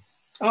 Mm-hmm.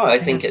 Oh, I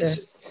think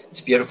it's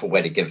a beautiful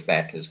way to give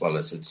back, as well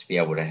as to be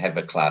able to have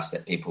a class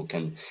that people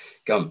can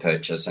go and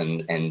purchase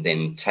and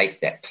then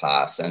take that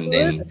class and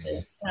then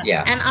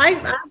And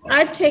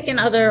I've taken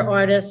other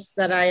artists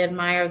that I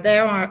admire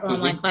their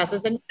online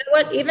classes, and you know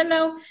what, even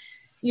though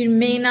you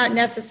may not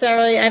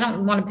necessarily, I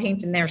don't want to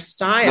paint in their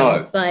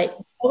style, but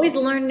always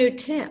learn new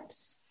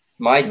tips.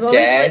 My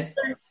dad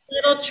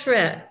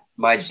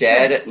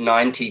at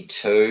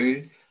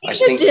 92, I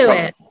should do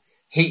it.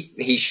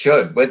 He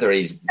should. Whether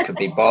he could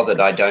be bothered,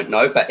 I don't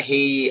know. But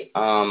he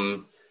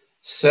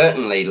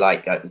certainly,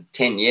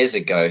 10 years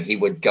ago, he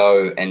would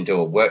go and do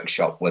a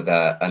workshop with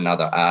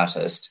another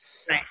artist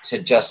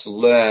to just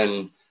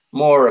learn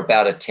more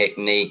about a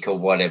technique or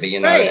whatever,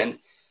 And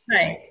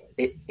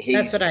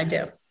that's what I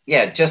do.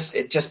 Yeah,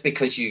 just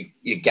because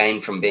you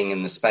gain from being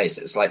in the space.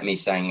 It's like me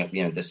saying,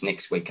 this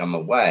next week I'm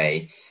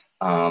away.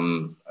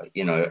 I'm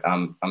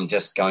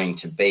just going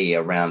to be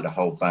around a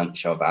whole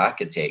bunch of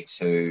architects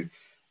who,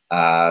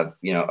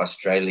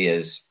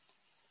 Australia's,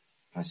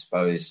 I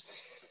suppose,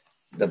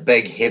 the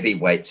big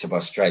heavyweights of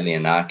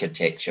Australian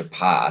architecture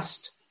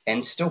past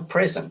and still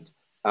present,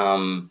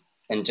 and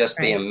just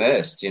be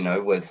immersed,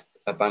 with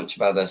a bunch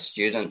of other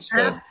students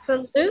for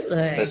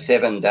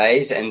 7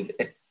 days. And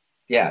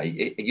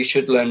you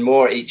should learn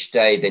more each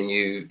day than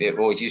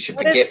or you should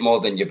forget more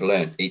than you've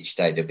learned each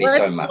day. There'll be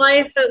so much.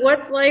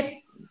 What's life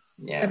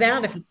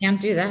about if you can't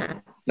do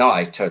that? No,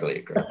 I totally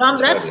agree.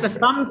 That's the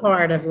fun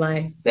part of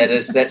life.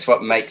 That's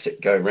what makes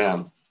it go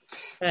round.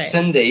 Right.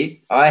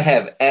 Cindy, I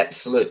have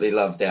absolutely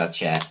loved our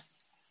chat.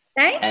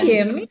 Thank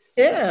you. Me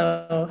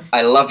too.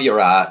 I love your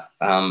art.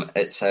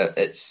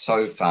 It's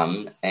so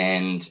fun,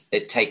 and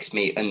it takes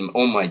me in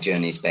all my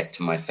journeys back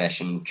to my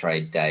fashion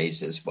trade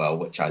days as well,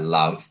 which I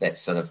love. That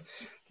sort of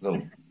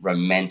little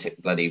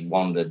romantic bloody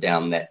wander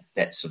down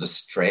that sort of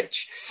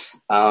stretch.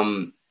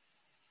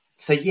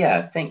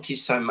 Thank you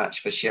so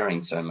much for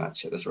sharing so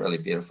much. It was really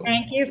beautiful.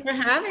 Thank you for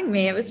having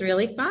me. It was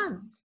really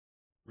fun.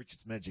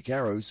 Richard's Magic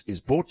Arrows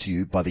is brought to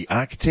you by the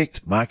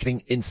Architect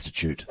Marketing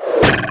Institute.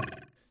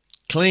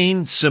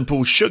 Clean,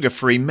 simple,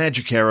 sugar-free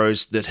magic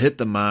arrows that hit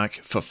the mark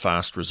for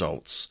fast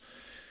results.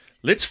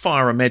 Let's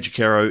fire a magic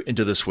arrow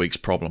into this week's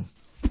problem.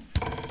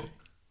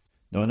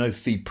 Now, I know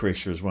feed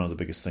pressure is one of the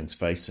biggest things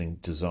facing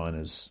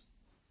designers.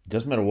 It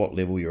doesn't matter what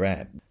level you're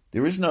at.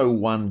 There is no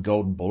one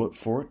golden bullet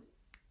for it.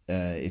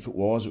 If it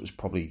was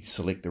probably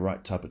select the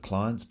right type of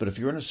clients. But if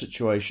you're in a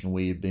situation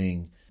where you're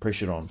being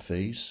pressured on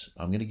fees,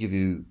 I'm going to give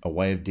you a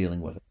way of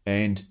dealing with it.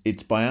 And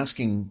it's by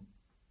asking,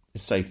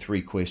 say,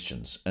 3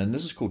 questions. And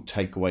this is called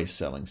takeaway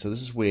selling. So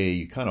this is where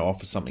you kind of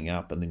offer something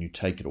up and then you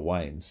take it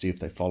away and see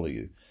if they follow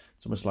you.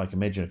 It's almost like,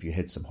 imagine if you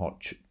had some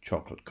hot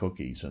chocolate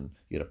cookies and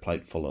you had a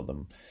plate full of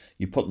them.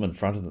 You put them in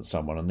front of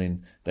someone and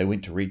then they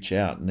went to reach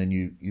out and then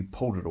you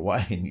pulled it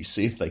away and you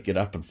see if they get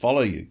up and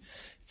follow you.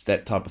 It's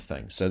that type of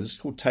thing. So this is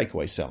called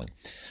takeaway selling.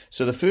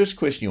 So the first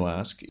question you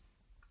ask,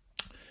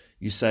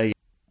 you say,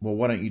 well,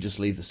 why don't you just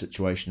leave the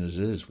situation as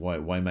it is?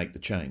 Why make the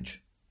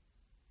change?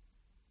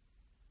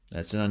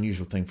 That's an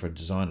unusual thing for a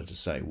designer to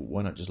say. Well,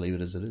 why not just leave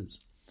it as it is?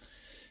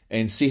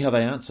 And see how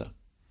they answer.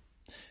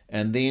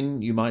 And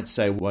then you might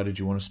say, why did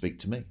you want to speak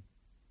to me?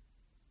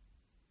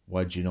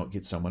 Why did you not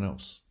get someone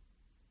else?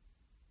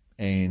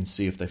 And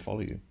see if they follow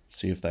you.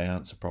 See if they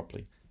answer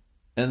properly.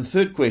 And the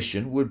third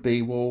question would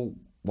be, well,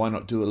 why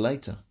not do it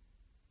later?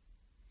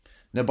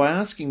 Now, by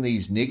asking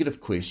these negative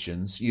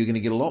questions, you're going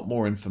to get a lot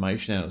more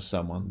information out of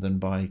someone than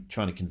by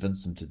trying to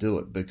convince them to do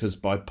it. Because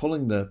by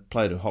pulling the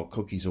plate of hot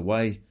cookies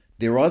away,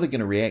 they're either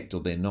going to react or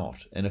they're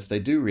not. And if they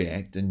do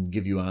react and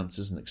give you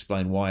answers and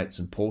explain why it's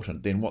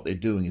important, then what they're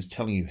doing is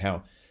telling you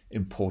how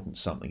important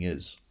something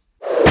is.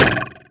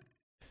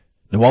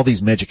 Now, while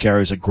these magic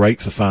arrows are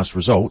great for fast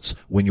results,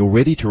 when you're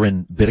ready to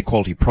run better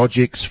quality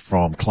projects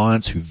from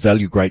clients who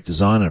value great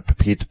design and are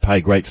prepared to pay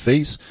great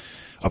fees,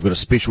 I've got a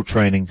special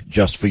training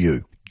just for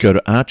you. Go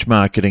to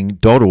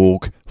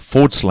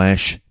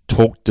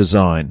archmarketing.org/talk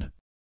design.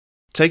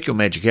 Take your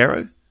magic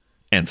arrow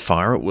and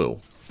fire at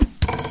will.